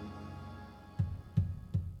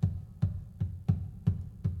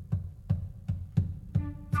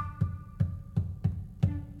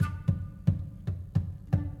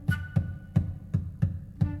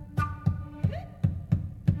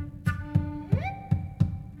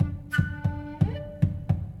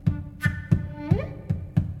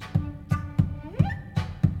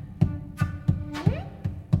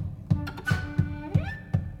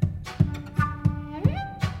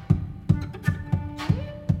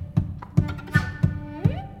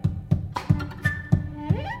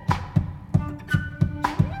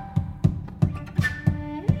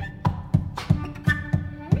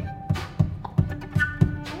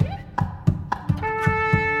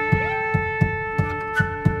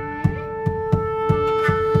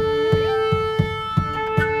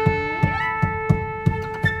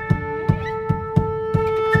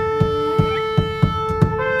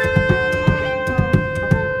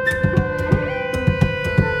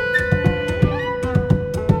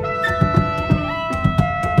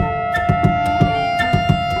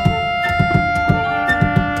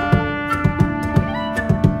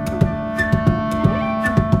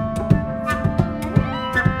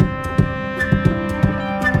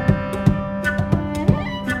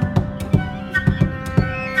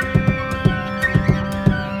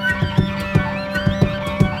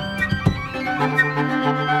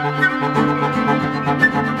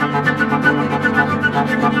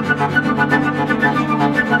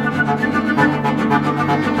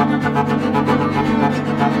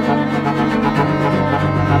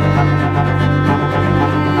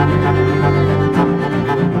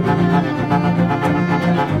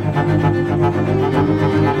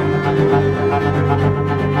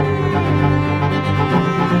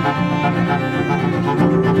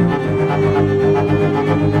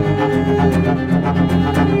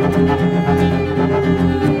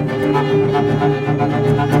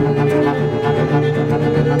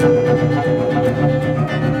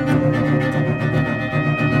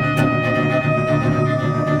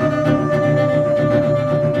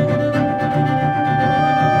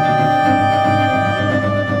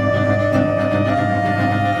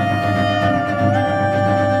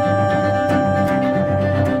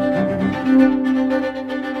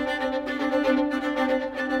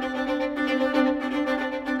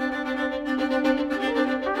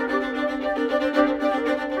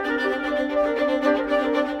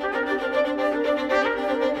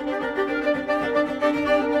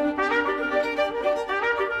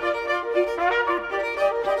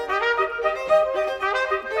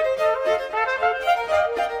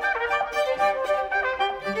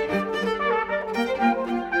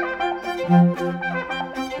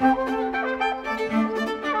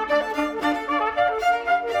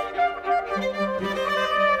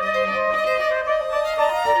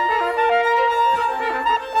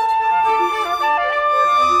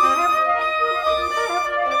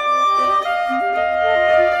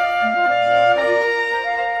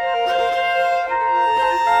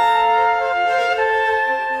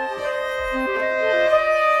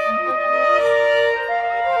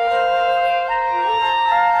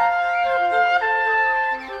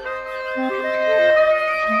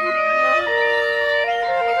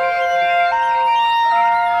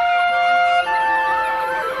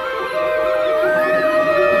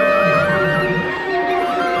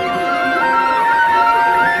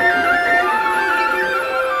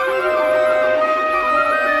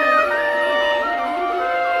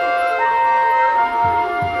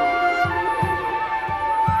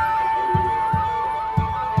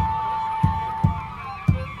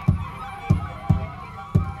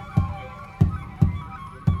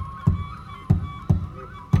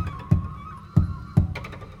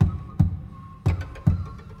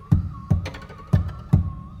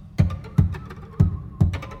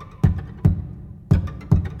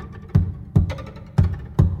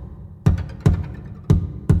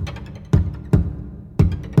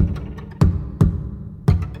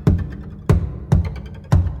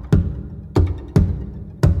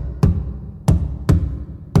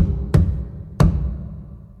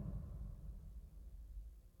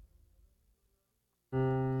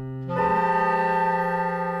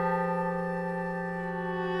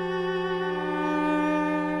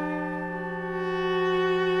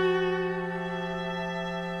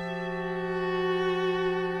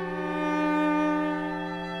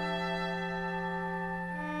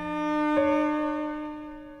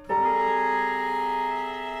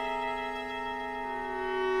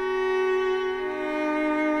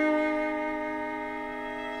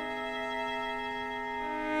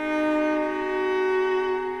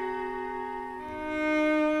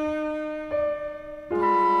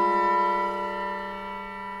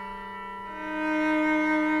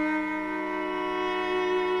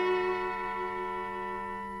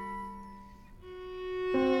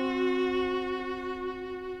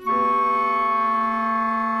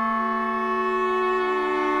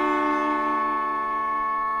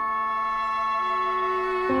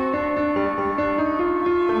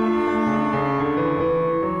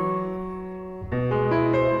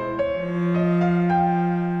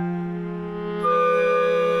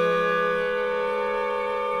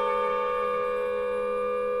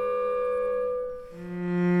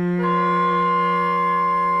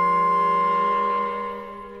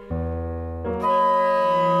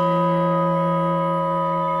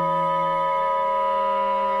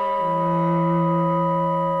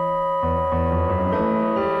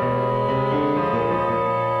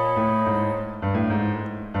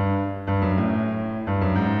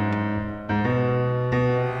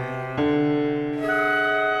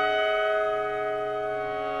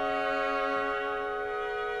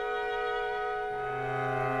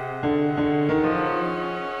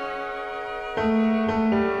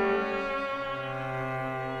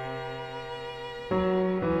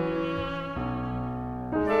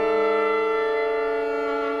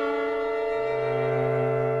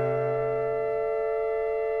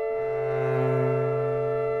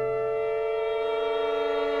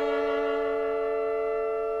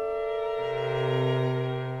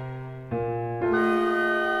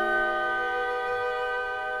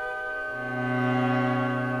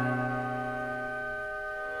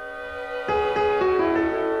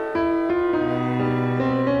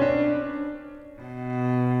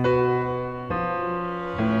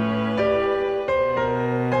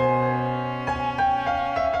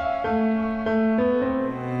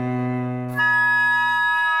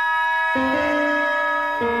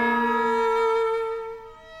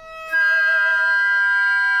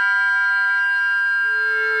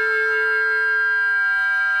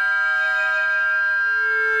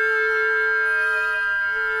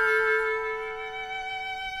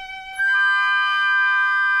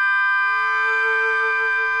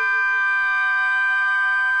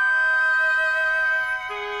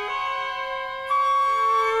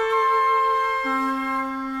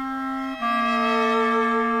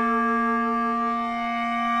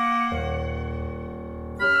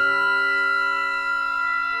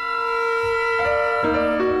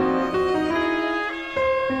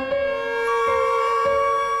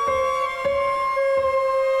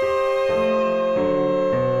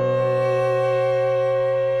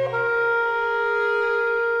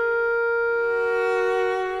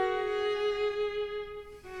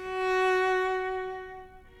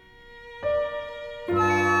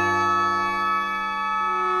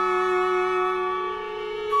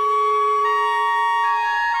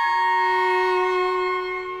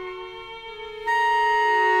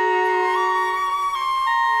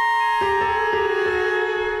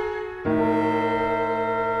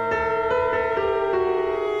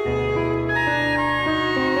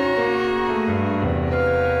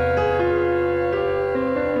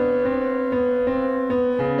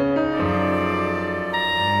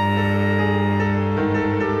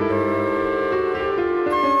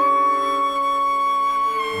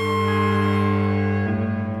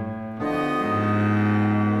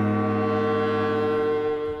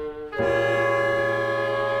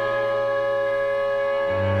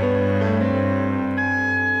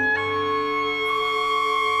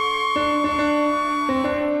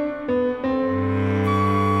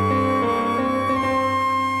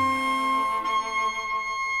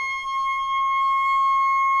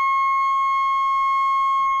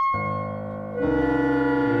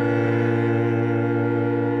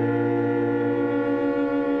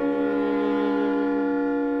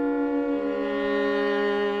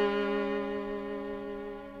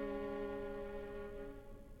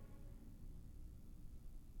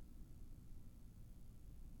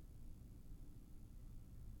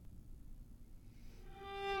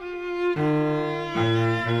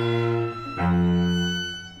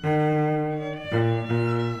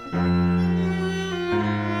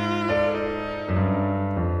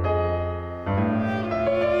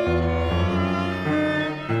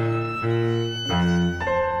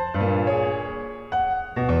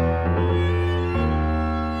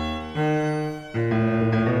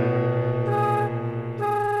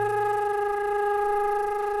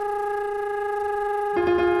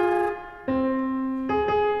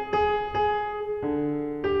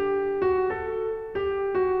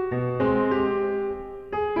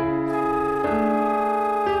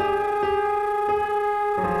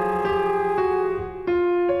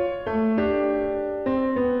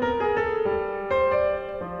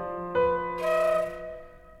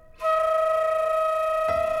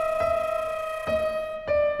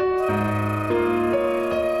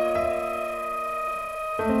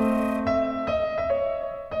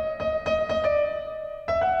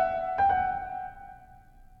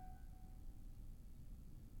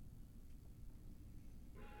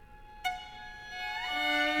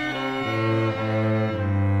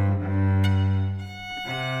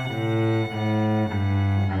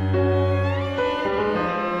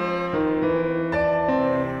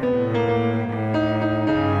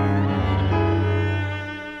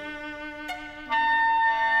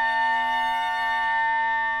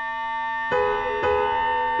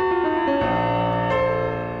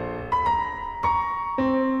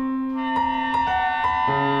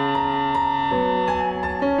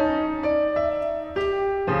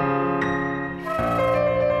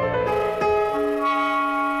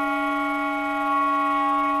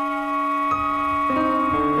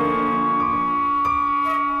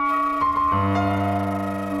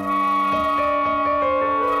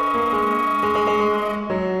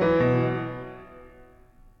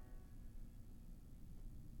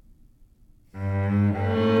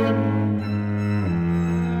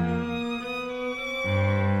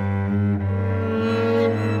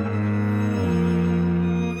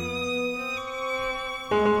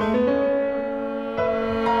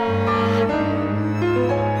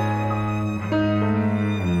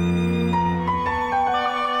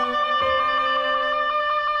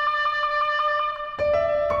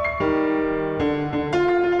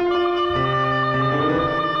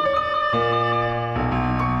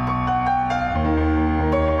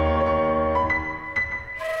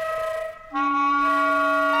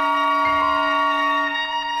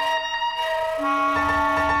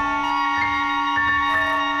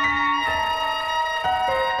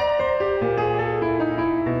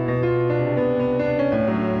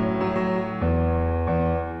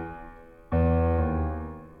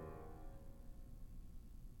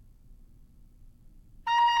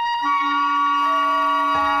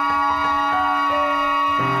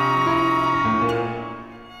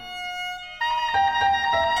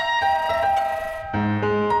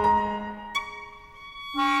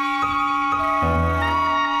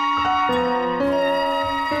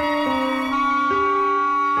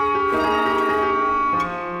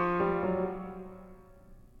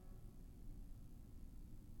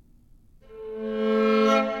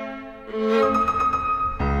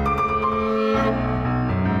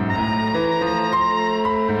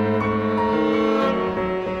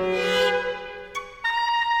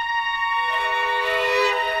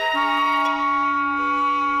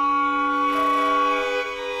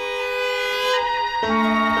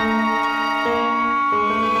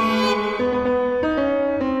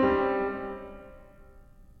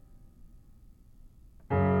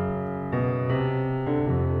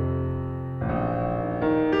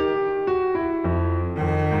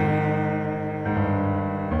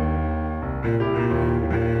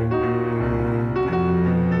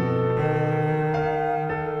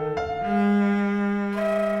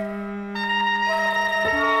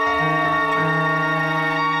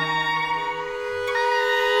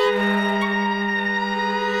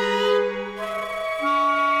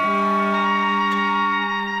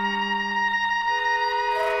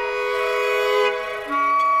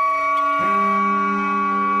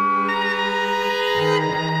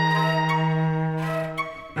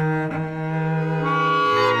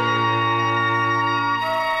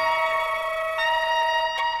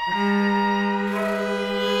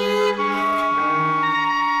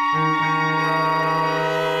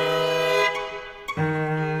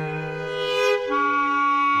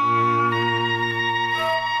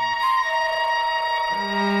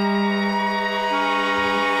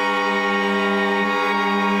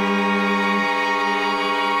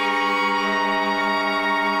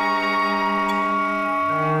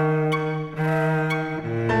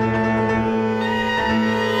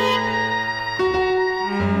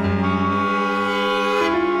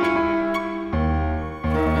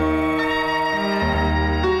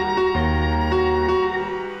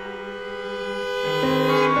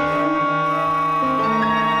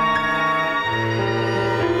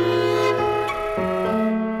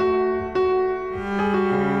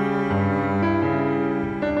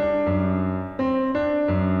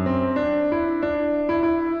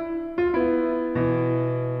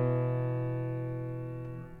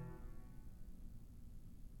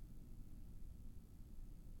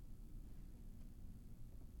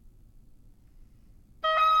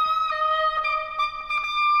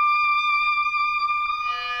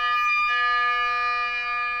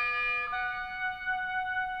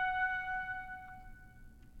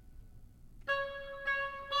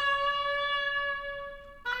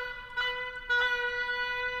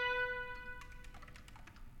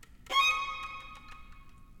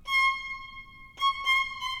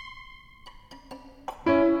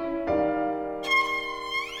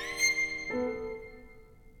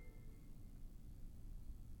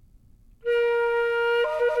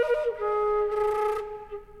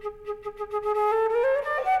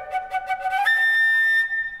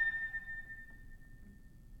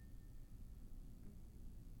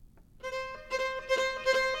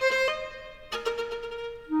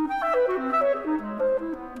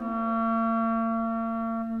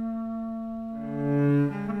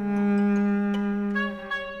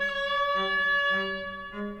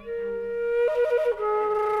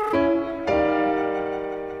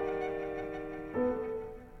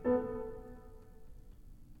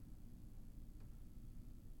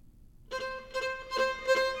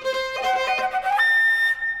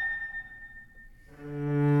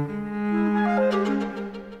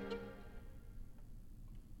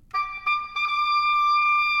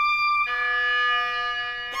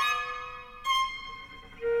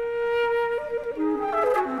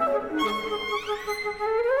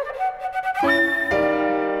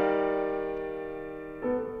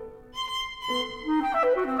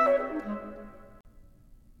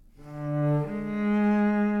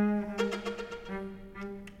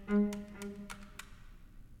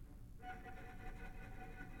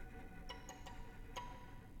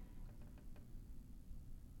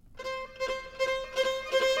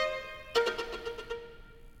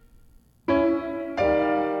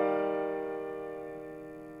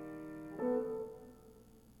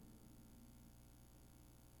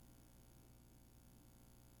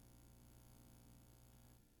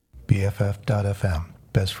 BFF.FM,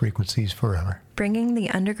 best frequencies forever. Bringing the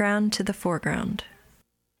underground to the foreground.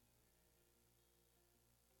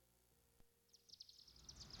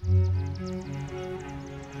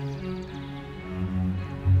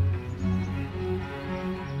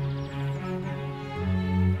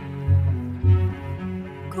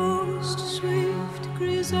 Ghost, swift,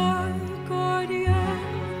 grizzly,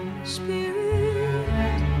 guardian,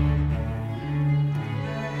 spirit.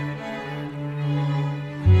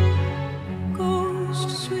 Ghost,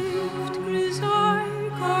 swift, grizzly,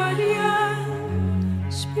 guardian,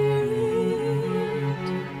 spirit.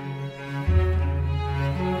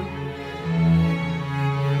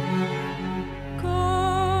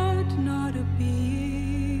 God, not a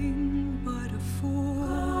being, but a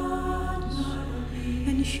force,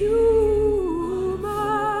 and humans,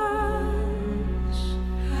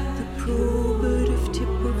 the probative tip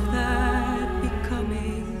of that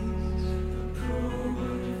becoming.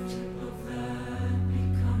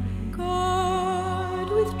 God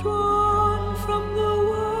withdrawn from the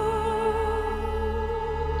world.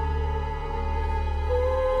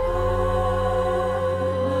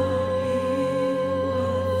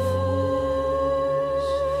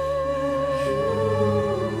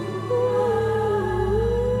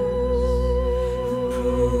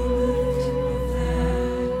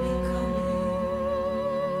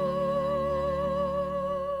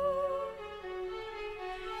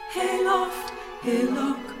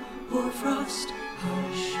 frost,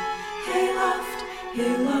 hush. Hayloft,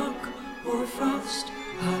 hillock, or frost,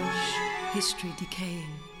 hush. History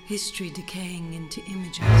decaying into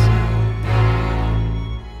images.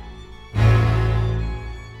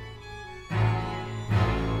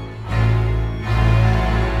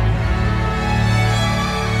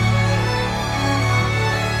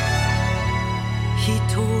 He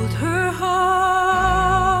told her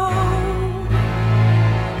how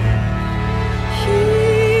he,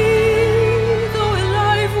 though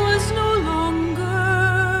alive, was no longer.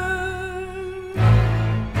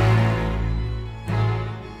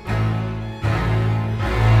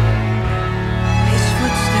 His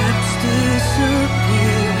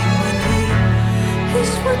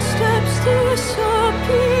footsteps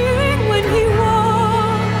disappearing when he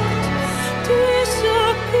walked,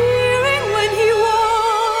 disappearing when he walked,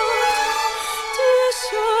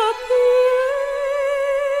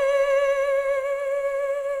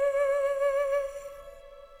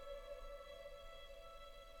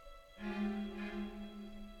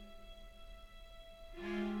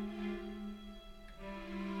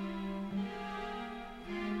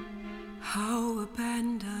 how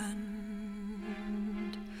abandoned,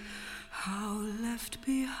 how left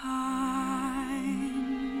behind,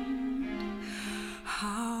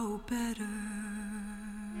 how better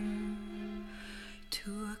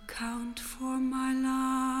to account for my life.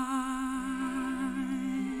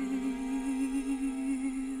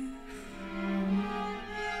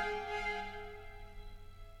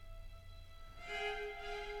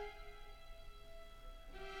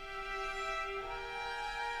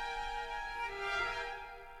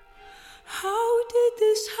 How did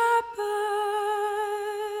this happen?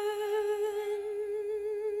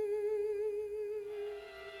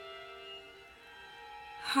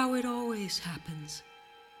 How it always happens.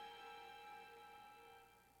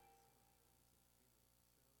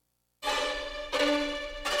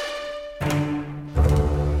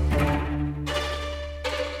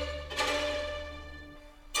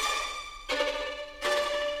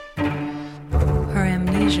 Her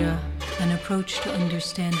amnesia, an approach to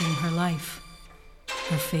understanding her life,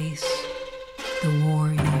 her face, the war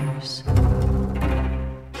years.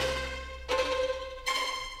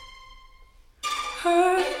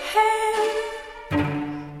 Her hair,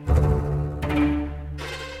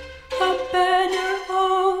 a banner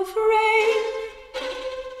of rain.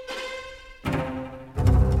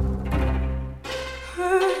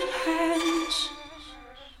 Her hands,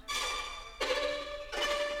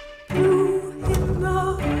 blue in the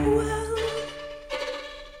well.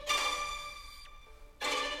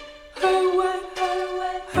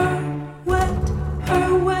 Her wet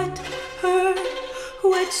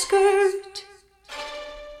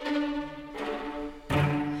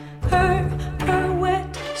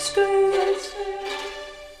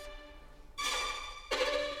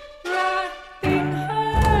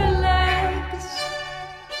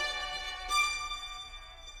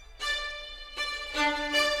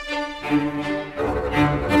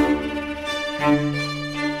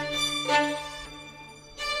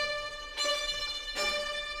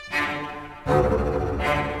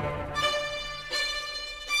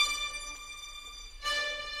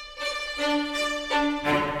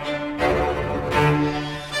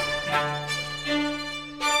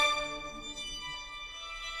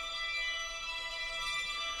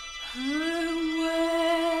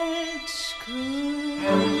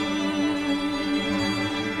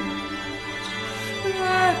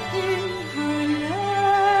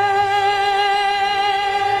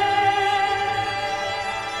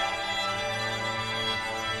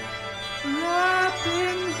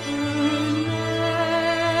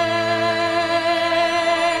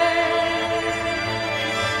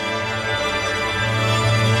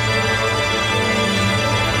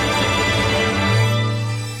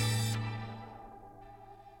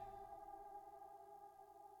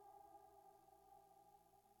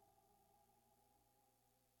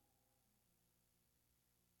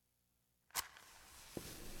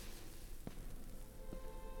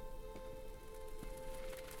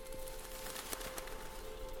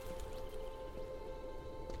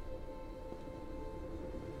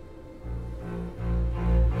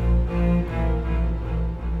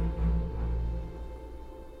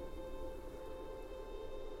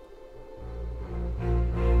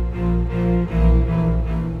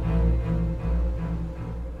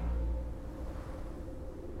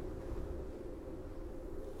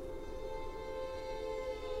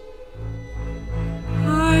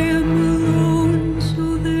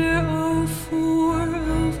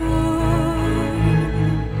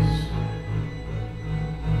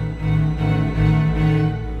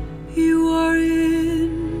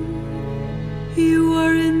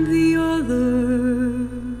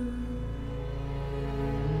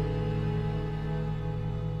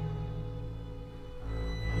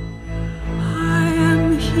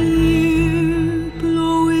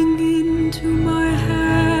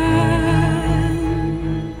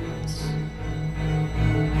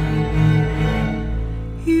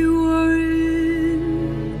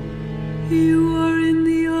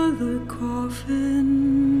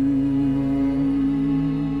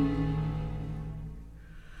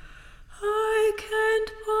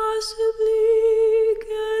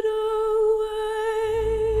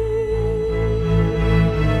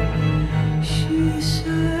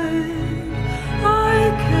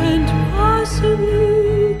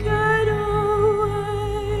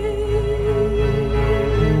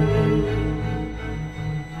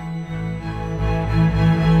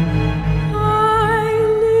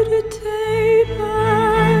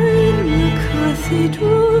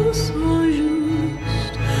sont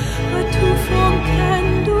just a two from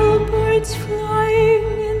candle birds flying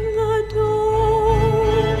in the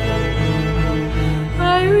dawn. I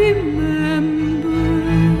remember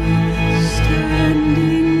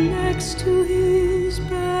standing next to his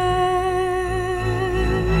bed.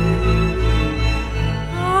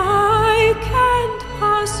 I can't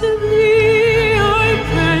possibly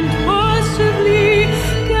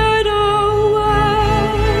get away,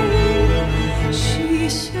 she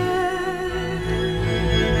said.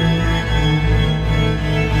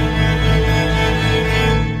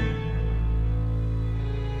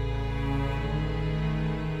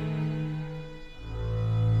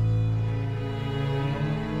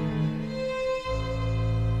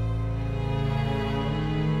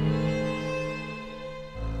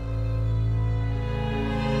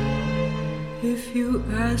 If you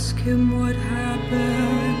ask him what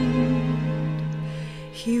happened,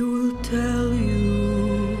 he will tell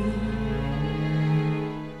you.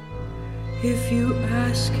 If you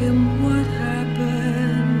ask him what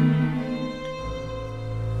happened,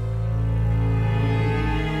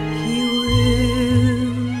 he will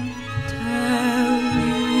tell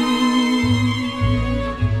you.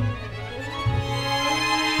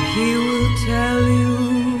 He will tell you.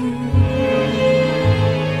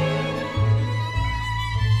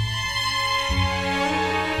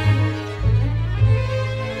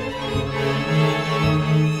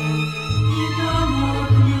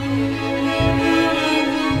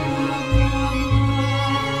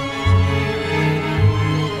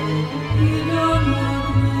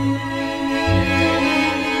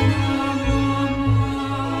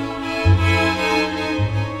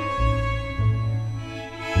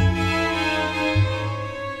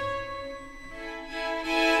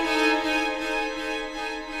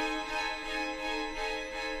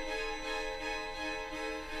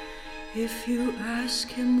 If you ask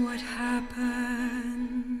him what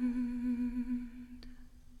happened,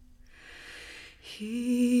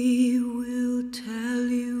 he will tell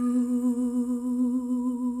you.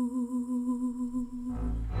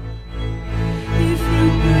 If you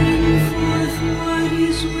bring forth what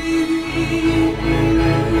is within you,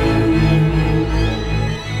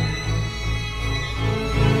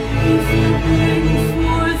 if you bring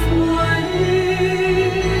forth what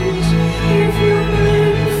is, if you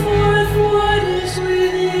bring forth what is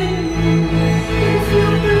within you, if you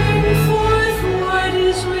bring forth what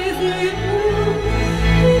is within you,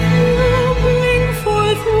 if you bring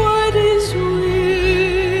forth what is within you.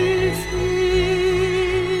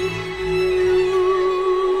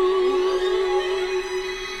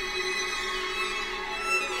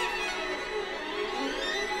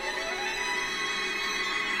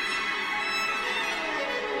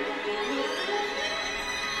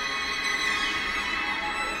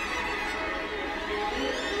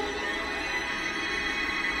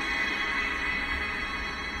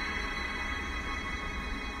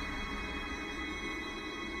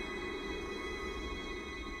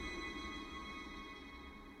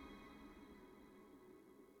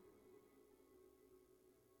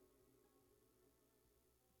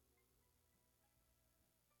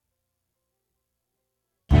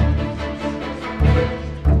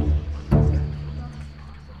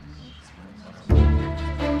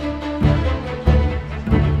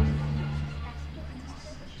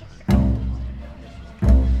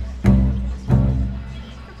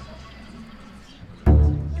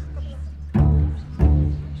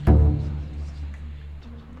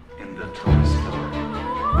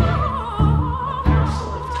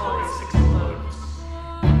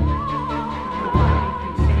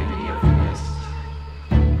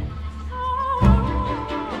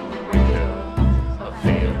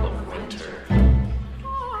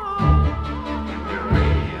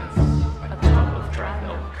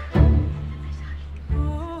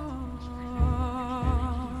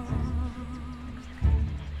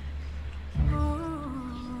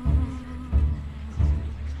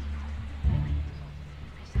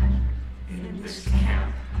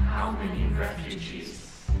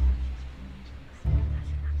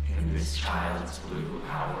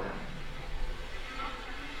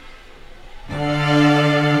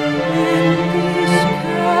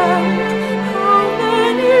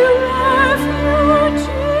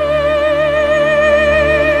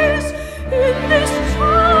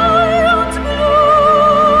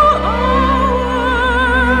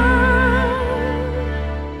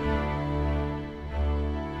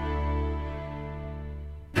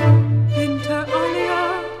 Inter alia,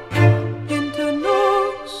 inter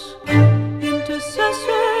nos,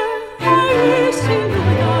 intercessor.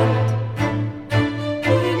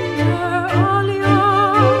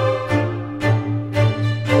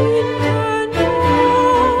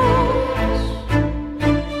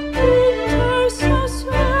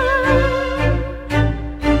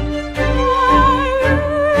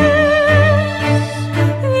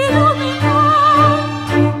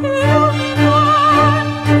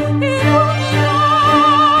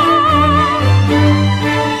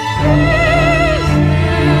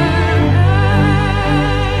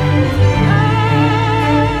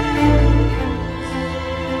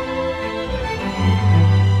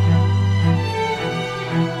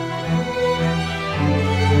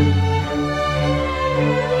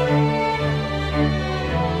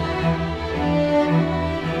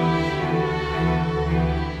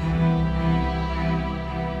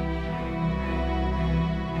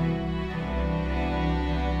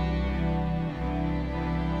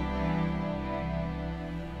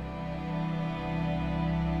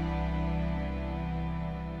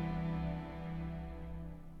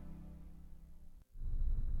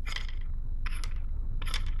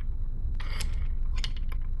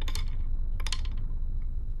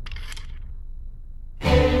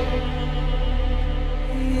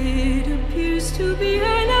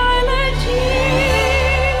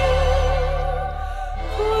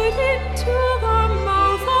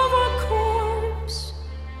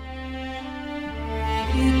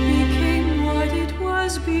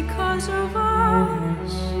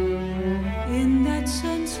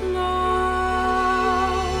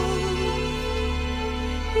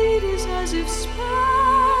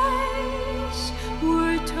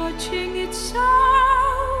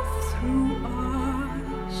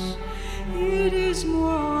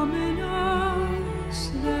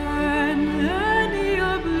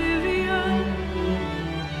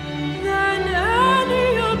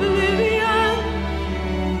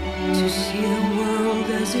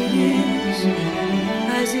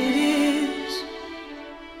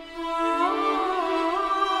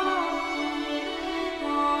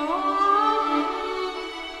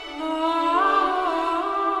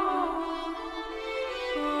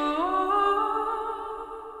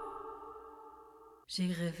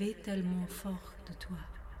 rêvé tellement fort de toi.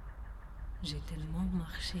 J'ai tellement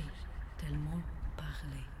marché, tellement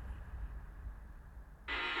parlé.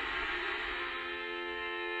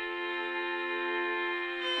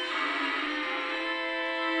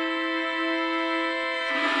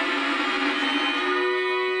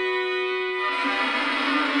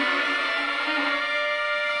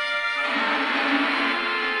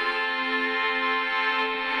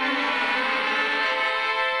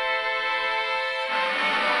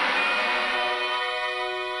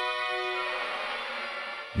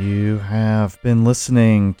 You have been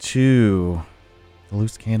listening to the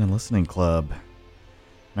Loose Cannon Listening Club.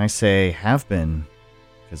 And I say have been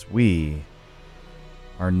because we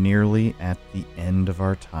are nearly at the end of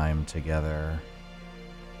our time together.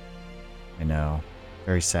 I know.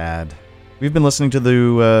 Very sad. We've been listening to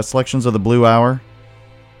the selections of the Blue Hour.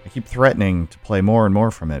 I keep threatening to play more and more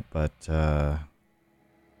from it, but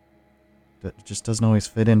it just doesn't always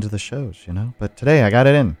fit into the shows, you know? But today I got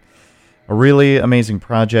it in. A really amazing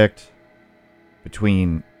project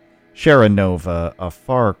between Shara Nova, A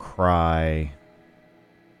Far Cry,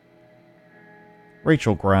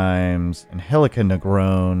 Rachel Grimes, Angelica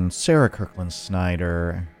Negron, Sarah Kirkland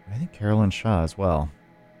Snyder, I think Carolyn Shaw as well.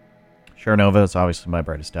 Shara Nova is obviously my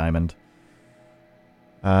brightest diamond.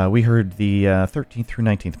 We heard the 13th through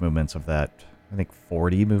 19th movements of that, I think,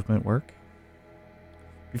 40 movement work.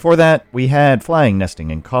 Before that, we had Flying,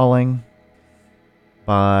 Nesting, and Calling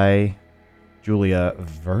by Julia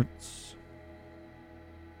Vertz.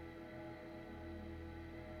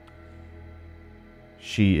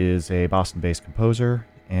 She is a Boston-based composer,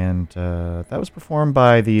 and that was performed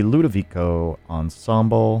by the Ludovico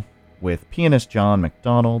Ensemble with pianist John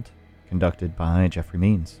McDonald, conducted by Jeffrey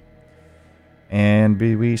Means. And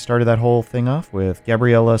we started that whole thing off with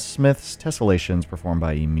Gabriella Smith's Tessellations, performed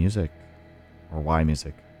by E-Music, or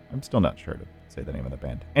Y-Music. I'm still not sure to say the name of the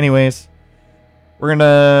band. Anyways, we're going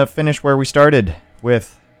to finish where we started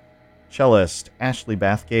with cellist Ashley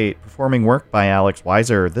Bathgate performing work by Alex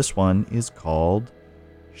Weiser. This one is called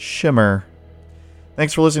Shimmer.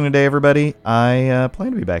 Thanks for listening today, everybody. I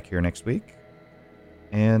plan to be back here next week,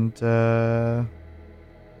 and it'll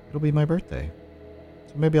be my birthday,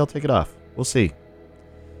 so maybe I'll take it off. We'll see.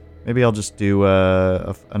 Maybe I'll just do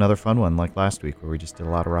another fun one like last week where we just did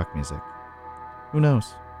a lot of rock music. Who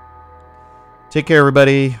knows? Take care,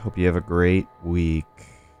 everybody. Hope you have a great week.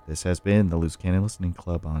 This has been the Loose Cannon Listening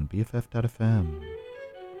Club on BFF.fm.